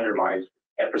has been undermined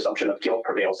and presumption of guilt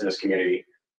prevails in this community.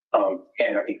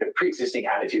 And I think the pre-existing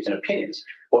attitudes and opinions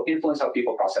will influence how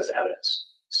people process evidence.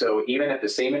 So even if the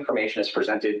same information is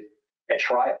presented at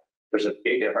trial, there's a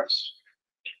big difference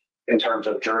in terms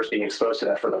of jurors being exposed to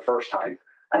that for the first time.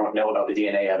 I don't know about the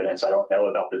DNA evidence. I don't know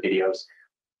about the videos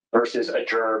versus a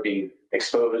juror being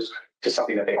exposed to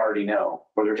something that they already know,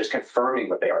 where they're just confirming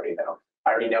what they already know. I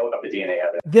already know about the DNA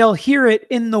evidence. They'll hear it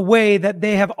in the way that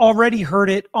they have already heard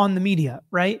it on the media,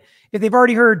 right? If they've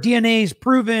already heard DNA is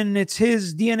proven, it's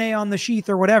his DNA on the sheath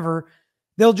or whatever,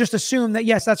 they'll just assume that,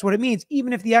 yes, that's what it means.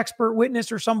 Even if the expert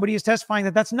witness or somebody is testifying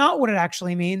that that's not what it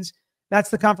actually means, that's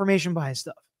the confirmation bias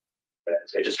stuff.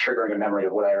 It's just triggering a memory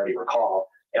of what I already recall.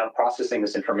 And I'm processing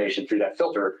this information through that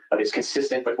filter that is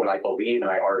consistent with what I believe and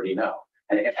I already know.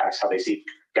 And it impacts how they see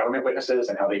government witnesses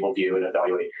and how they will view and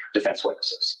evaluate defense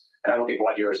witnesses. And I don't think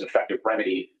voir dire is an effective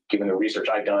remedy, given the research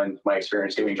I've done, my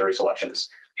experience doing jury selections,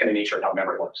 and the nature of how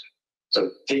memory works.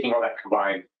 So taking all that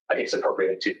combined, I think it's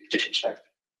appropriate to change that.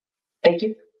 Thank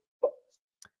you.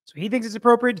 So he thinks it's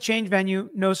appropriate to change venue.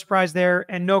 No surprise there.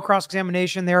 And no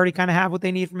cross-examination. They already kind of have what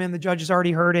they need from him. The judge has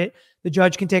already heard it. The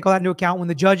judge can take all that into account. When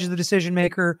the judge is the decision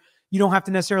maker, you don't have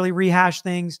to necessarily rehash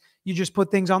things. You just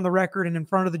put things on the record and in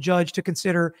front of the judge to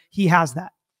consider. He has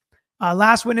that.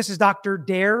 Last witness is Dr.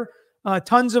 Dare.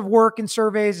 Tons of work and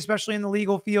surveys, especially in the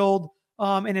legal field.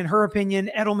 And in her opinion,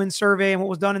 Edelman survey and what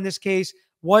was done in this case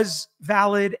was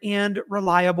valid and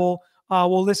reliable.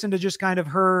 We'll listen to just kind of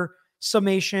her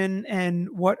summation and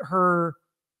what her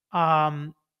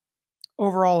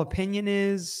overall opinion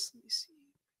is. Let me see.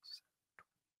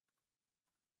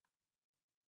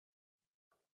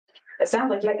 It sounds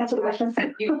like Can I answer the question?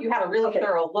 you had a really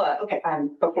thorough look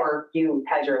before you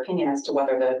had your opinion as to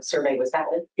whether the survey was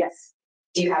valid. Yes.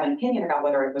 Do you have an opinion about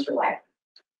whether it was reliable?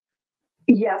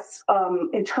 Yes,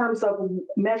 in terms of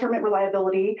measurement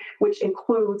reliability, which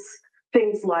includes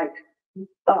things like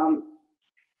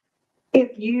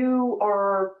if you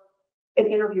are an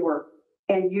interviewer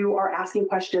and you are asking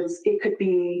questions, it could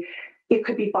be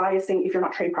biasing if you're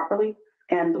not trained properly.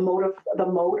 And the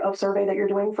mode of survey that you're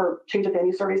doing for change of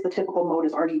venue surveys, the typical mode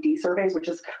is RDD surveys, which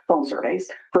is phone surveys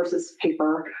versus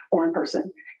paper or in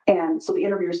person. And so the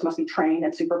interviewers must be trained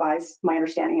and supervised. My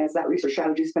understanding is that research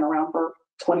strategy has been around for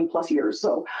 20 plus years.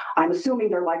 So I'm assuming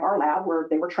they're like our lab where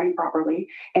they were trained properly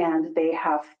and they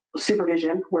have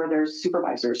supervision where there's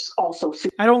supervisors also.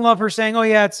 I don't love her saying, oh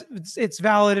yeah, it's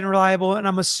valid and reliable. And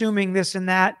I'm assuming this and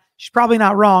that. She's probably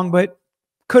not wrong, but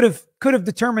could have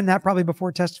determined that probably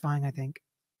before testifying, I think.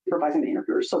 Supervising the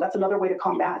interviewers. So that's another way to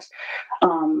combat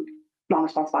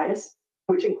non-response bias,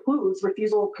 which includes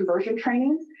refusal conversion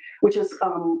training, which is,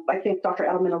 I think Dr.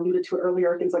 Edelman alluded to it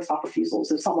earlier, things like soft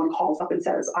refusals. If someone calls up and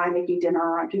says, I'm making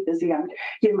dinner, I'm too busy, I'm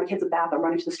giving my kids a bath, I'm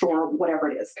running to the store, whatever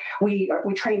it is. We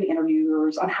train the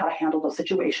interviewers on how to handle those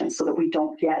situations so that we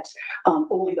don't get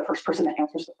only the first person that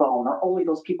answers the phone or only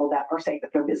those people that are saying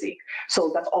that they're busy.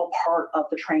 So that's all part of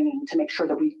the training to make sure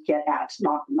that we get at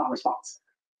non-response.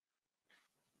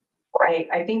 Right.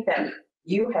 I think that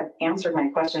you have answered my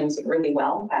questions really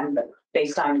well. And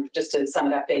based on, just to sum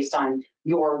it up, based on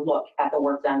your look at the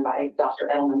work done by Dr.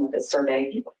 Edelman with this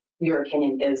survey, your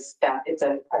opinion is that it's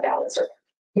a valid survey.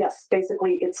 Yes,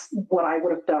 basically it's what I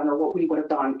would have done or what we would have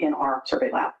done in our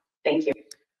survey lab. Thank you.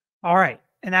 All right.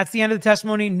 And that's the end of the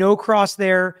testimony. No cross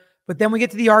there. But then we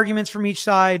get to the arguments from each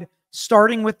side,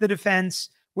 starting with the defense,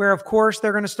 where of course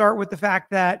they're going to start with the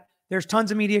fact that there's tons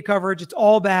of media coverage. It's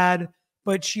all bad.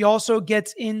 But she also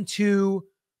gets into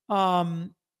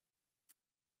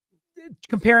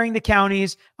comparing the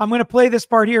counties. I'm going to play this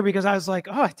part here because I was like,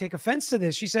 oh, I take offense to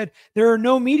this. She said, there are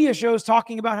no media shows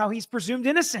talking about how he's presumed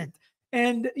innocent.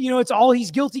 And, you know, it's all he's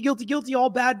guilty, guilty, guilty,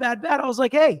 all bad, bad, bad. I was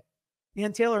like, hey,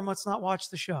 Ann Taylor must not watch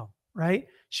the show, right?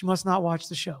 She must not watch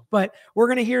the show. But we're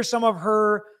going to hear some of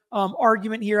her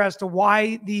argument here as to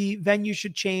why the venue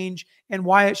should change and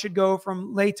why it should go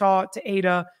from Latah to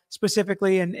Ada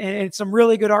specifically. And it's some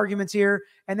really good arguments here.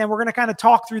 And then we're going to kind of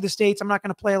talk through the states. I'm not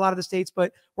going to play a lot of the states,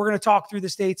 but we're going to talk through the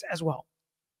states as well.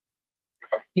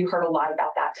 You heard a lot about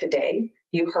that today.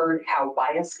 You heard how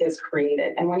bias is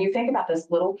created. And when you think about this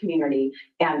little community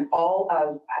and all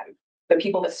of the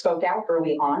people that spoke out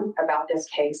early on about this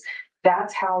case,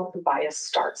 That's how the bias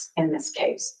starts in this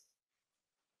case.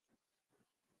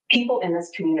 People in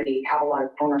this community have a lot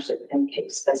of ownership in the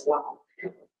case as well.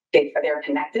 They're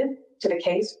connected to the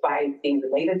case by being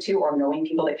related to or knowing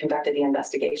people that conducted the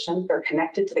investigation. They're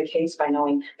connected to the case by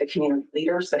knowing the community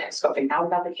leaders that have spoken out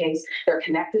about the case. They're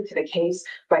connected to the case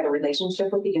by the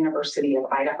relationship with the University of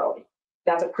Idaho.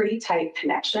 That's a pretty tight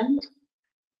connection.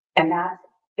 And that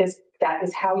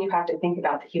is how you have to think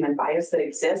about the human bias that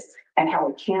exists and how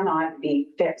it cannot be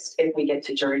fixed if we get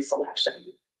to jury selection.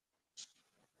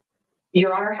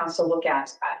 Your Honor has to look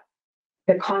at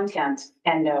the content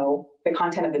and know the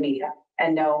content of the media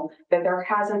and know that there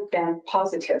hasn't been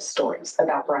positive stories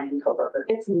about Brian Kohberger.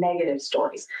 It's negative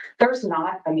stories. There's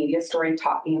not a media story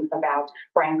talking about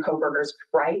Brian Kohberger's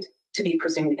right to be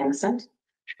presumed innocent.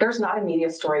 There's not a media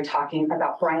story talking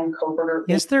about Brian Kohberger.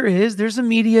 Yes, there is. There's a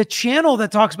media channel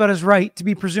that talks about his right to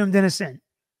be presumed innocent.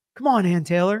 Come on, Ann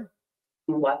Taylor.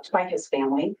 Loved by his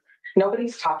family.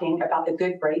 Nobody's talking about the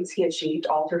good grades he achieved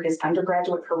all through his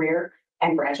undergraduate career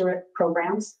and graduate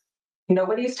programs.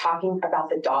 Nobody's talking about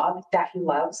the dog that he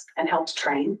loves and helped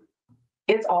train.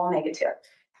 It's all negative.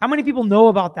 How many people know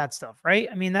about that stuff, right?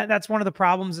 I mean, that's one of the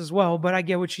problems as well, but I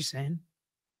get what she's saying.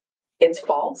 It's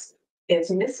false. It's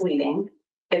misleading.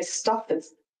 It's stuff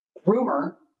that's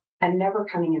rumor and never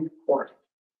coming into court.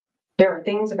 There are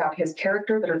things about his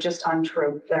character that are just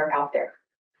untrue that are out there.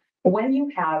 When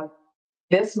you have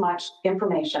this much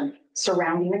information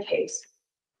surrounding a case,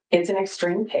 it's an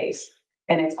extreme case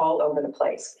and it's all over the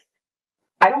place.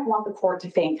 I don't want the court to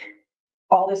think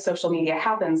all this social media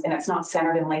happens and it's not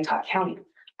centered in Latah County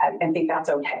and think that's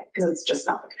okay, because it's just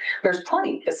not. There's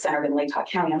plenty that's centered in Latah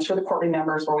County. I'm sure the court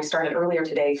remembers where we started earlier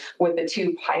today with the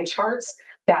two pie charts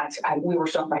that we were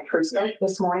shown by Truescope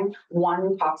this morning.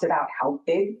 One talks about how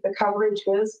big the coverage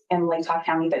is in Latah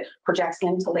County that projects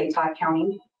into Latah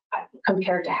County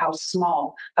compared to how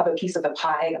small of a piece of the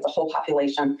pie of the whole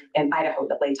population in Idaho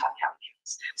that Latah County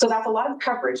is. So that's a lot of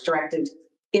coverage directed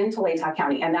into Latah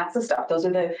County, and that's the stuff. Those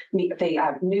are the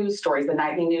news stories, the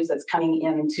nightly news that's coming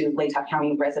into Latah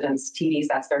County residents' TVs.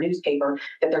 That's their newspaper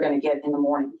that they're going to get in the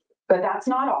morning. But that's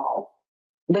not all.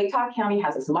 Latah County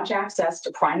has as much access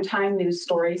to primetime news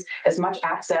stories, as much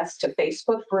access to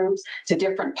Facebook groups, to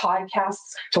different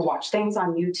podcasts, to watch things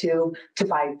on YouTube, to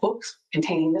buy books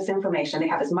containing this information. They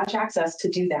have as much access to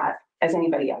do that as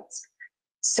anybody else.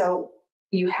 So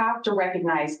you have to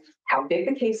recognize how big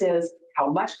the case is, how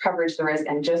much coverage there is,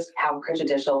 and just how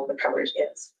prejudicial the coverage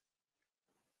is.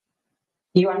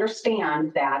 We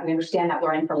understand that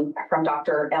learning from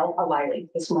Dr. L. O'Leary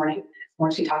this morning, when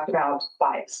she talked about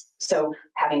bias. So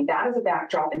having that as a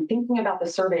backdrop and thinking about the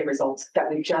survey results that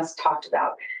we just talked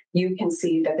about, you can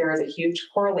see that there is a huge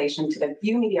correlation to the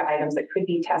few media items that could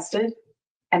be tested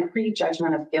and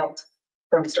prejudgment of guilt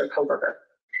for Mr. Kohberger.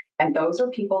 And those are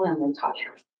people in Latah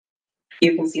County.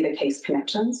 You can see the case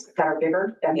connections that are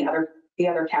bigger than the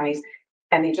other counties,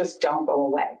 and they just don't go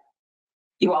away.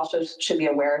 You also should be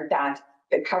aware that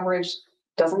the coverage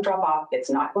doesn't drop off.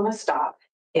 It's not going to stop.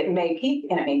 It may peak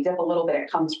and it may dip a little bit. It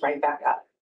comes right back up.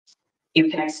 You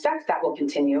can expect that will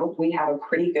continue. We have a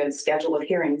pretty good schedule of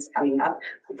hearings coming up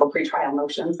for pretrial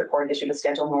motions. The court issued a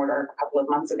scheduling order a couple of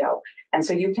months ago. And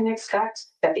so you can expect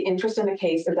that the interest in the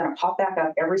case is going to pop back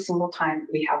up every single time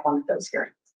we have one of those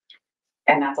hearings.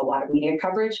 And that's a lot of media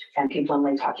coverage, and people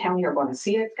in Latah County are going to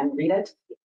see it and read it,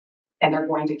 and they're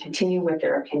going to continue with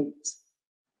their opinions.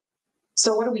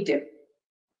 So what do we do?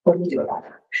 What do we do about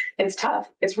it? It's tough.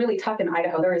 It's really tough in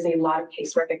Idaho. There is a lot of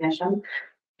case recognition,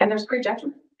 and there's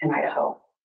prejudgment in Idaho,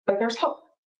 but there's hope.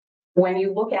 When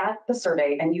you look at the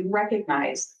survey and you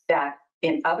recognize that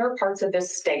in other parts of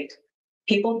this state,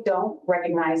 people don't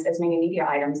recognize as many media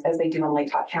items as they do in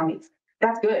Latah County.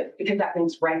 That's good, because that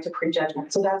links right to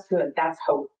prejudgment. So that's good. That's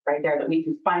hope right there, that we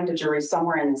can find a jury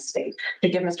somewhere in the state to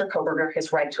give Mr. Kohberger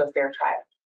his right to a fair trial.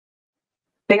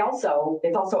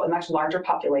 It's also a much larger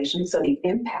population, so the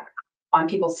impact on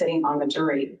people sitting on the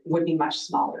jury would be much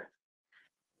smaller.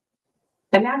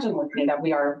 Imagine with me that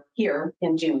we are here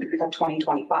in June of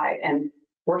 2025, and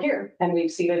we're here, and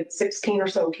we've seated 16 or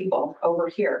so people over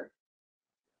here.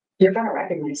 You're going to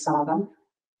recognize some of them.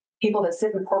 People that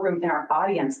sit in the courtroom in our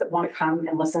audience that want to come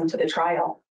and listen to the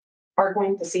trial are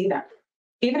going to see them.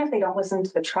 Even if they don't listen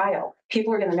to the trial,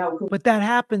 people are going to know who. But that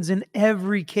happens in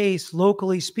every case,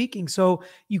 locally speaking. So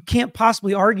you can't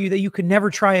possibly argue that you could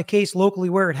never try a case locally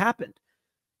where it happened,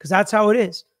 because that's how it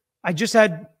is. I just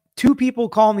had two people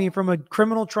call me from a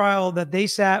criminal trial that they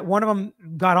sat. One of them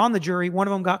got on the jury. One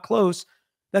of them got close.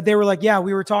 That they were like, yeah,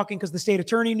 we were talking because the state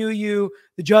attorney knew you,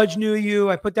 the judge knew you.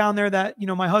 I put down there that,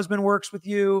 my husband works with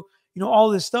you, all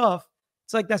this stuff.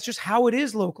 It's like, that's just how it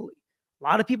is locally. A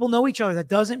lot of people know each other. That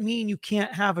doesn't mean you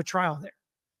can't have a trial there.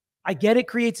 I get it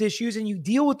creates issues and you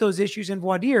deal with those issues in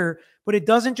voir dire, but it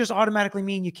doesn't just automatically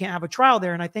mean you can't have a trial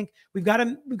there. And I think we've got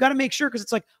to make sure, because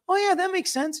it's like, oh yeah, that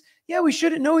makes sense. Yeah, we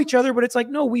shouldn't know each other, but it's like,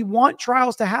 no, we want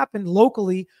trials to happen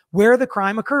locally where the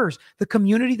crime occurs, the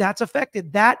community that's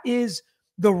affected. That is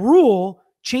the rule.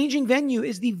 Changing venue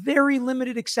is the very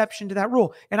limited exception to that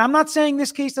rule. And I'm not saying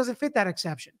this case doesn't fit that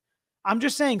exception. I'm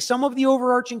just saying some of the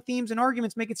overarching themes and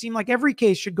arguments make it seem like every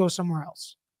case should go somewhere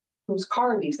else. Whose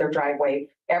car leaves their driveway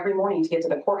every morning to get to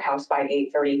the courthouse by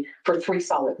 8:30 for 3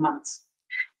 solid months.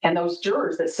 And those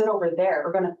jurors that sit over there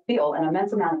are going to feel an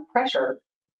immense amount of pressure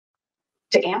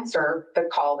to answer the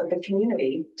call of the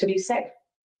community to be safe.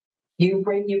 You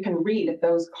can read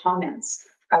those comments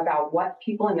about what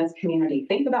people in this community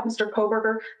think about Mr.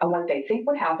 Kohberger and what they think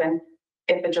would happen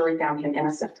if the jury found him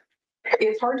innocent.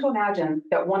 It's hard to imagine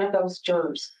that one of those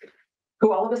jurors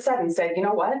who all of a sudden said, you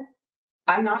know what,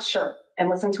 I'm not sure, and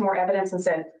listened to more evidence and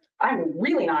said, I'm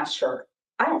really not sure.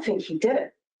 I don't think he did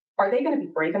it. Are they going to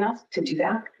be brave enough to do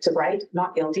that, to write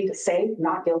not guilty, to say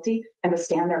not guilty, and to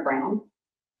stand their ground?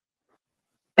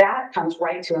 That comes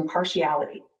right to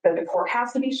impartiality, that the court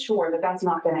has to be sure that that's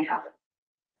not going to happen.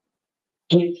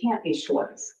 And you can't be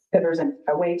sure that there's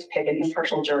a way to pick an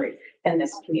impartial jury in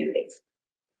this community.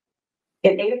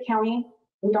 In Ada County,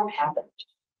 we don't have that.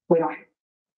 We don't have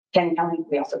Canyon County,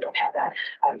 we also don't have that.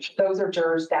 Those are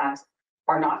jurors that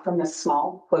are not from this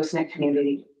small, close-knit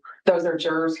community. Those are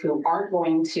jurors who aren't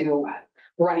going to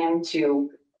run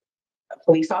into a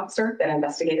police officer that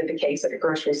investigated the case at a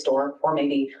grocery store, or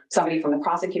maybe somebody from the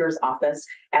prosecutor's office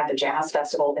at the jazz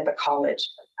festival at the college.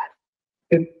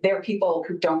 They're people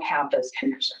who don't have those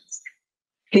connections.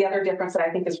 The other difference that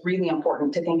I think is really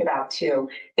important to think about too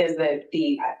is that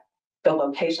the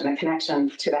location, the connection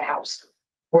to the house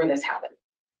where this happened.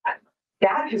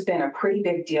 That has been a pretty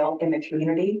big deal in the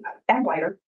community and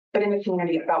wider, but in the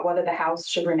community about whether the house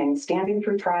should remain standing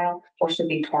through trial or should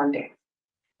be torn down.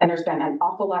 And there's been an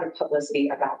awful lot of publicity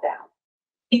about that.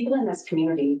 People in this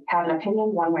community have an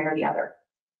opinion one way or the other.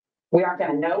 We aren't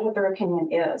going to know what their opinion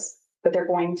is, but they're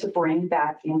going to bring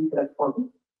that into the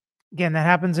courtroom. Again, that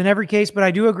happens in every case, but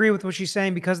I do agree with what she's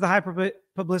saying. Because of the high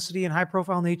publicity and high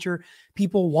profile nature,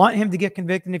 people want him to get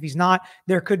convicted. And if he's not,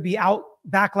 there could be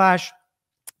backlash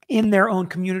in their own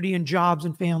community and jobs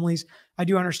and families. I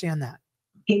do understand that.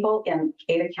 People in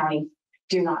Ada County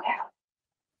do not have.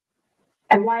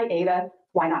 And why Ada?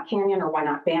 Why not Canyon, or why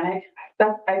not Bannock?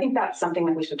 I think that's something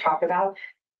that we should talk about.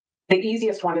 The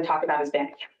easiest one to talk about is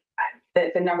Bannock.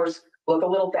 The numbers look a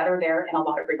little better there in a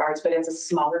lot of regards, but it's a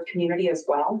smaller community as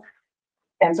well.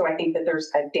 And so I think that there's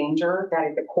a danger that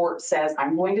if the court says,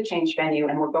 I'm going to change venue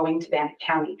and we're going to Bannock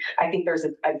County, I think there's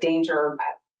a danger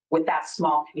with that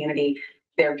small community.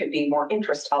 There could be more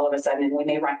interest all of a sudden, and we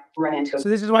may run into it. So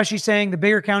this is why she's saying the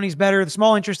bigger county is better. The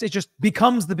small interest, it just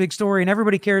becomes the big story and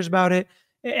everybody cares about it.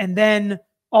 And then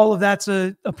all of that's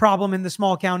a problem in the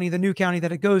small county, the new county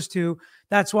that it goes to.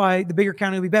 That's why the bigger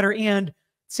county will be better. And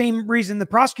same reason the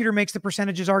prosecutor makes the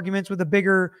percentages arguments with a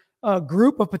bigger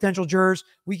group of potential jurors.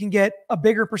 We can get a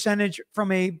bigger percentage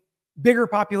from a bigger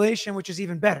population, which is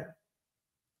even better.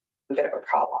 A bit of a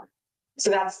problem. So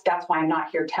that's why I'm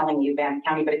not here telling you Bannock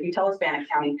County, but if you tell us Bannock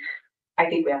County, I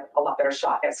think we have a lot better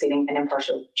shot at seating an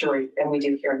impartial jury than we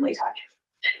do here in Latah.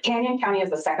 Canyon County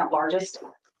is the second largest.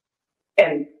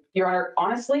 And Your Honor,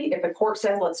 honestly, if the court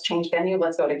says, let's change venue,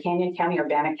 let's go to Canyon County or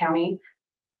Bannock County,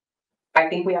 I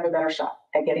think we have a better shot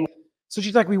at getting. So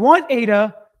she's like, we want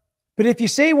Ada, but if you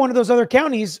say one of those other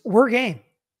counties, we're game.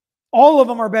 All of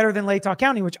them are better than Latah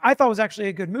County, which I thought was actually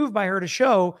a good move by her to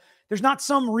show there's not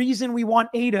some reason we want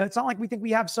Ada. It's not like we think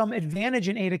we have some advantage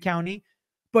in Ada County,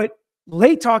 but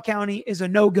Latah County is a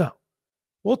no-go.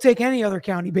 We'll take any other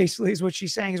county, basically, is what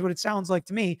she's saying, is what it sounds like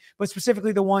to me, but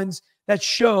specifically the ones that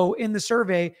show in the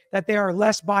survey that they are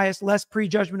less biased, less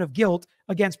prejudgment of guilt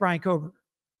against Brian Kohberger.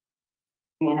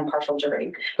 An impartial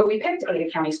jury. But we picked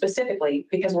Ada County specifically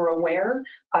because we're aware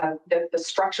of the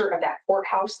structure of that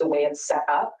courthouse, the way it's set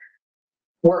up.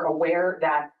 We're aware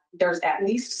that there's at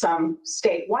least some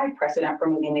statewide precedent for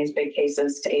moving these big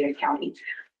cases to Ada County.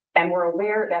 And we're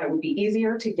aware that it would be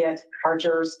easier to get our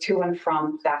jurors to and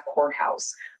from that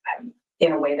courthouse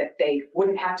in a way that they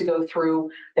wouldn't have to go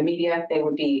through the media. They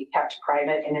would be kept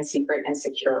private and in secret and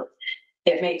secure.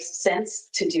 It makes sense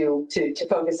to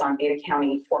focus on Ada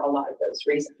County for a lot of those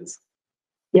reasons.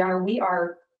 Your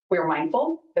Honor, we're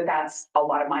mindful that that's a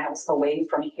lot of miles away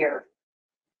from here.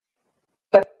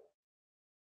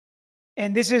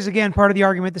 And this is, again, part of the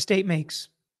argument the state makes.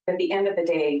 At the end of the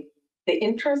day, the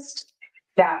interest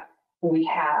that we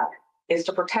have is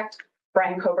to protect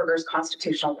Brian Kohberger's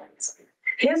constitutional rights.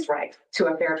 his right to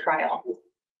a fair trial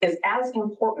is as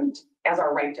important as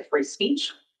our right to free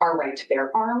speech, our right to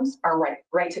bear arms, our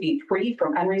right to be free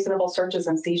from unreasonable searches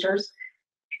and seizures.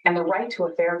 And the right to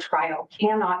a fair trial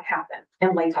cannot happen in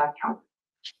Latah County.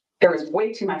 There is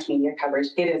way too much media coverage.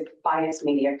 It is biased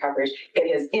media coverage.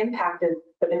 It has impacted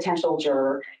the potential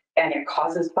juror, and it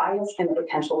causes bias in the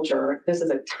potential juror. This is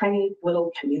a tiny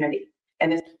little community.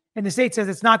 And the state says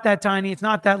it's not that tiny. It's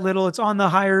not that little. It's on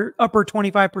the upper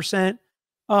 25%.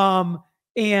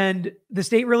 And the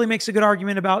state really makes a good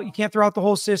argument about you can't throw out the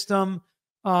whole system.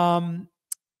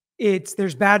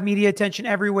 There's bad media attention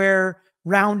everywhere,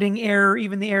 rounding error,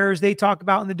 even the errors they talk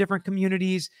about in the different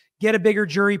communities. Get a bigger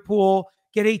jury pool,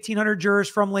 get 1,800 jurors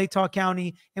from Latah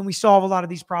County, and we solve a lot of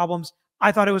these problems.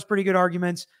 I thought it was pretty good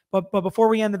arguments. But before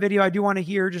we end the video, I do want to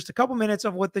hear just a couple minutes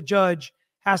of what the judge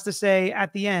has to say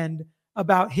at the end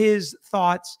about his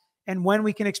thoughts and when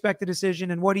we can expect a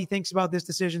decision and what he thinks about this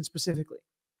decision specifically.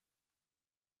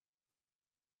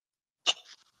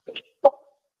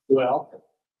 Well,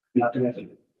 I'm not going to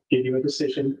give you a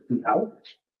decision now.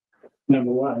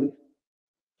 Number one,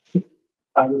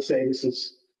 I would say this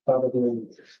is probably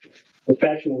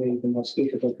professionally the most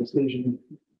difficult decision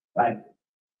I've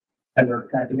ever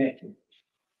had to make.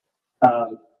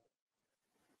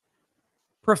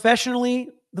 Professionally,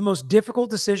 the most difficult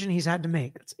decision he's had to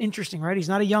make. That's interesting, right? He's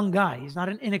not a young guy. He's not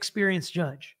an inexperienced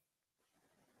judge.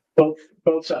 Both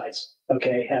sides,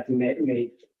 okay, have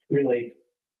made really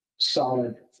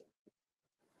solid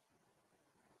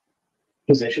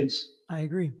positions. I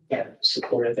agree. And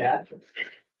supported that.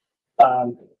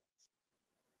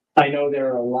 I know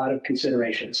there are a lot of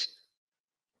considerations,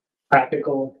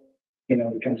 practical,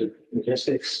 in terms of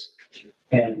logistics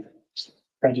and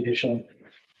prejudicial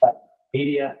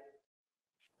media.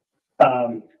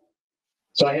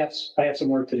 So I have some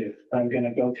work to do. I'm going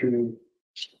to go through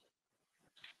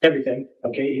everything.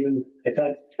 Okay, even if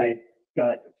I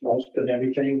got most of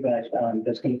everything, but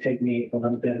that's going to take me a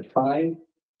little bit of time,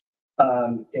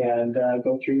 and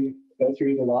go through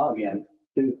the law again,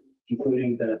 too,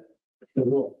 including the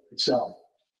rule itself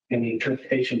and the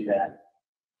interpretation of that.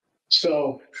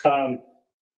 So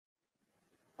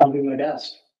I'll do my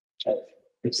best.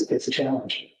 It's a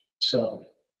challenge. So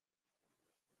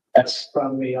that's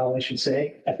probably all I should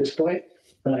say at this point.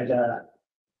 But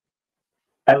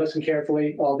I listened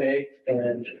carefully all day,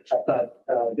 and I thought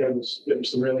there was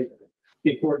some really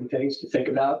important things to think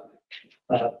about,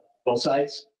 both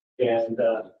sides, and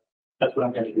that's what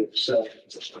I'm going to do. So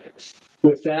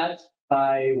with that,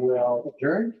 I will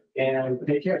adjourn and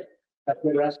take care. Have a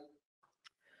good rest.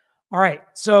 All right.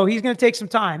 So he's going to take some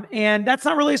time, and that's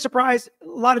not really a surprise. A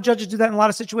lot of judges do that in a lot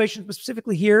of situations, but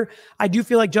specifically here, I do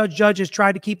feel like Judge has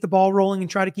tried to keep the ball rolling and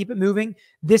try to keep it moving.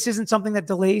 This isn't something that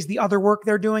delays the other work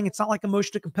they're doing. It's not like a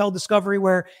motion to compel discovery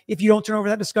where if you don't turn over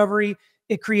that discovery,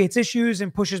 it creates issues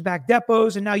and pushes back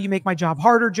depots. And now you make my job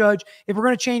harder, Judge. If we're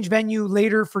going to change venue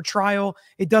later for trial,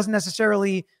 it doesn't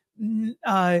necessarily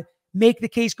make the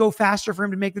case go faster for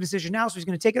him to make the decision now. So he's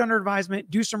going to take it under advisement,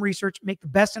 do some research, make the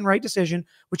best and right decision,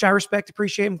 which I respect,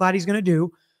 appreciate, I'm glad he's going to do.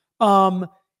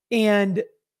 And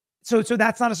so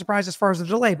that's not a surprise as far as the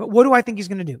delay, but what do I think he's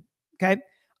going to do? Okay.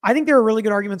 I think there are really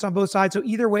good arguments on both sides. So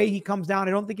either way he comes down,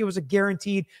 I don't think it was a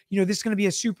guaranteed, this is going to be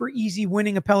a super easy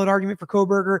winning appellate argument for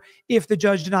Kohberger if the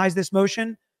judge denies this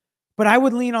motion, but I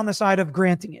would lean on the side of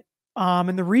granting it.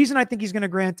 And the reason I think he's going to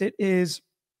grant it is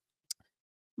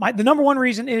the number one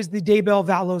reason is the Daybell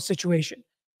Vallow situation.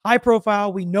 High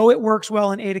profile. We know it works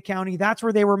well in Ada County. That's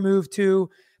where they were moved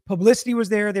to. Publicity was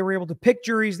there. They were able to pick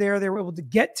juries there. They were able to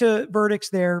get to verdicts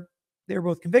there. They were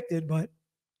both convicted, but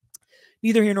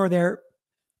neither here nor there.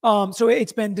 So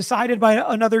it's been decided by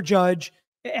another judge.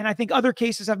 And I think other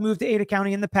cases have moved to Ada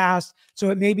County in the past.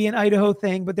 So it may be an Idaho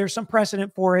thing, but there's some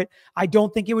precedent for it. I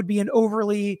don't think it would be an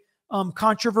overly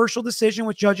controversial decision,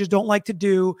 which judges don't like to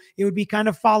do. It would be kind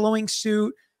of following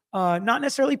suit. Not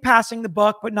necessarily passing the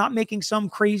buck, but not making some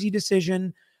crazy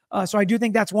decision. So I do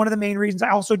think that's one of the main reasons. I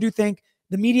also do think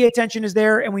the media attention is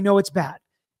there and we know it's bad.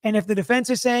 And if the defense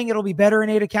is saying it'll be better in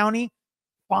Ada County,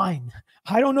 fine.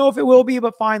 I don't know if it will be,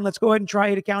 but fine. Let's go ahead and try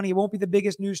Ada County. It won't be the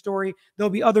biggest news story. There'll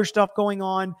be other stuff going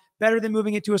on, better than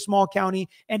moving it to a small county,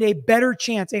 and a better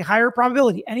chance, a higher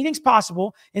probability. Anything's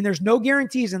possible, and there's no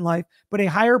guarantees in life, but a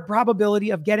higher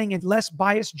probability of getting a less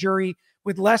biased jury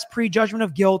with less prejudgment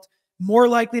of guilt, more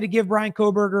likely to give Brian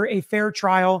Kohberger a fair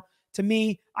trial. To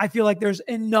me, I feel like there's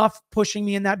enough pushing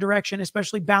me in that direction,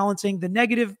 especially balancing the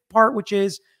negative part, which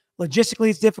is logistically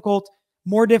it's difficult.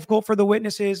 more difficult for the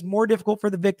witnesses, more difficult for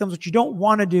the victims, which you don't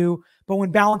want to do. But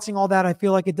when balancing all that, I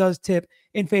feel like it does tip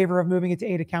in favor of moving it to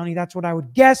Ada County. That's what I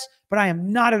would guess, but I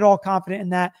am not at all confident in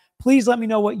that. Please let me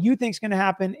know what you think is going to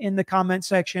happen in the comment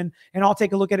section, and I'll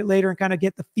take a look at it later and kind of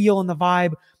get the feel and the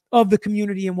vibe of the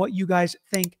community and what you guys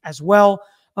think as well.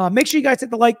 Make sure you guys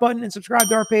hit the like button and subscribe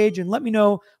to our page, and let me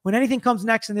know when anything comes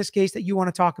next in this case that you want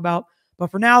to talk about. But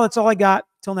for now, that's all I got.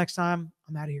 Till next time,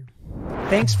 I'm out of here.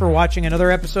 Thanks for watching another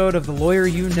episode of The Lawyer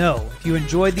You Know. If you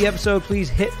enjoyed the episode, please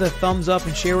hit the thumbs up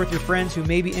and share with your friends who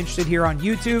may be interested here on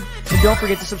YouTube. And don't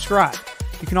forget to subscribe.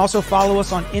 You can also follow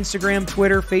us on Instagram,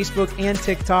 Twitter, Facebook, and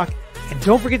TikTok. And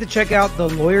don't forget to check out the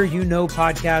Lawyer You Know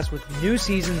podcast with new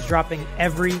seasons dropping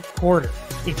every quarter.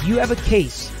 If you have a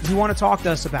case you want to talk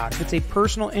to us about, if it's a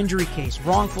personal injury case,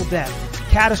 wrongful death,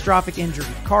 catastrophic injury,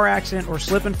 car accident, or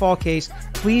slip and fall case,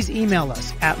 please email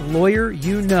us at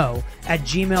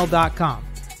lawyeryouknow@gmail.com.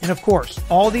 And of course,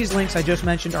 all these links I just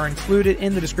mentioned are included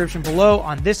in the description below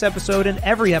on this episode and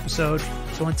every episode.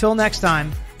 So until next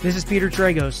time, this is Peter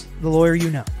Tragos, The Lawyer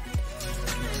You Know.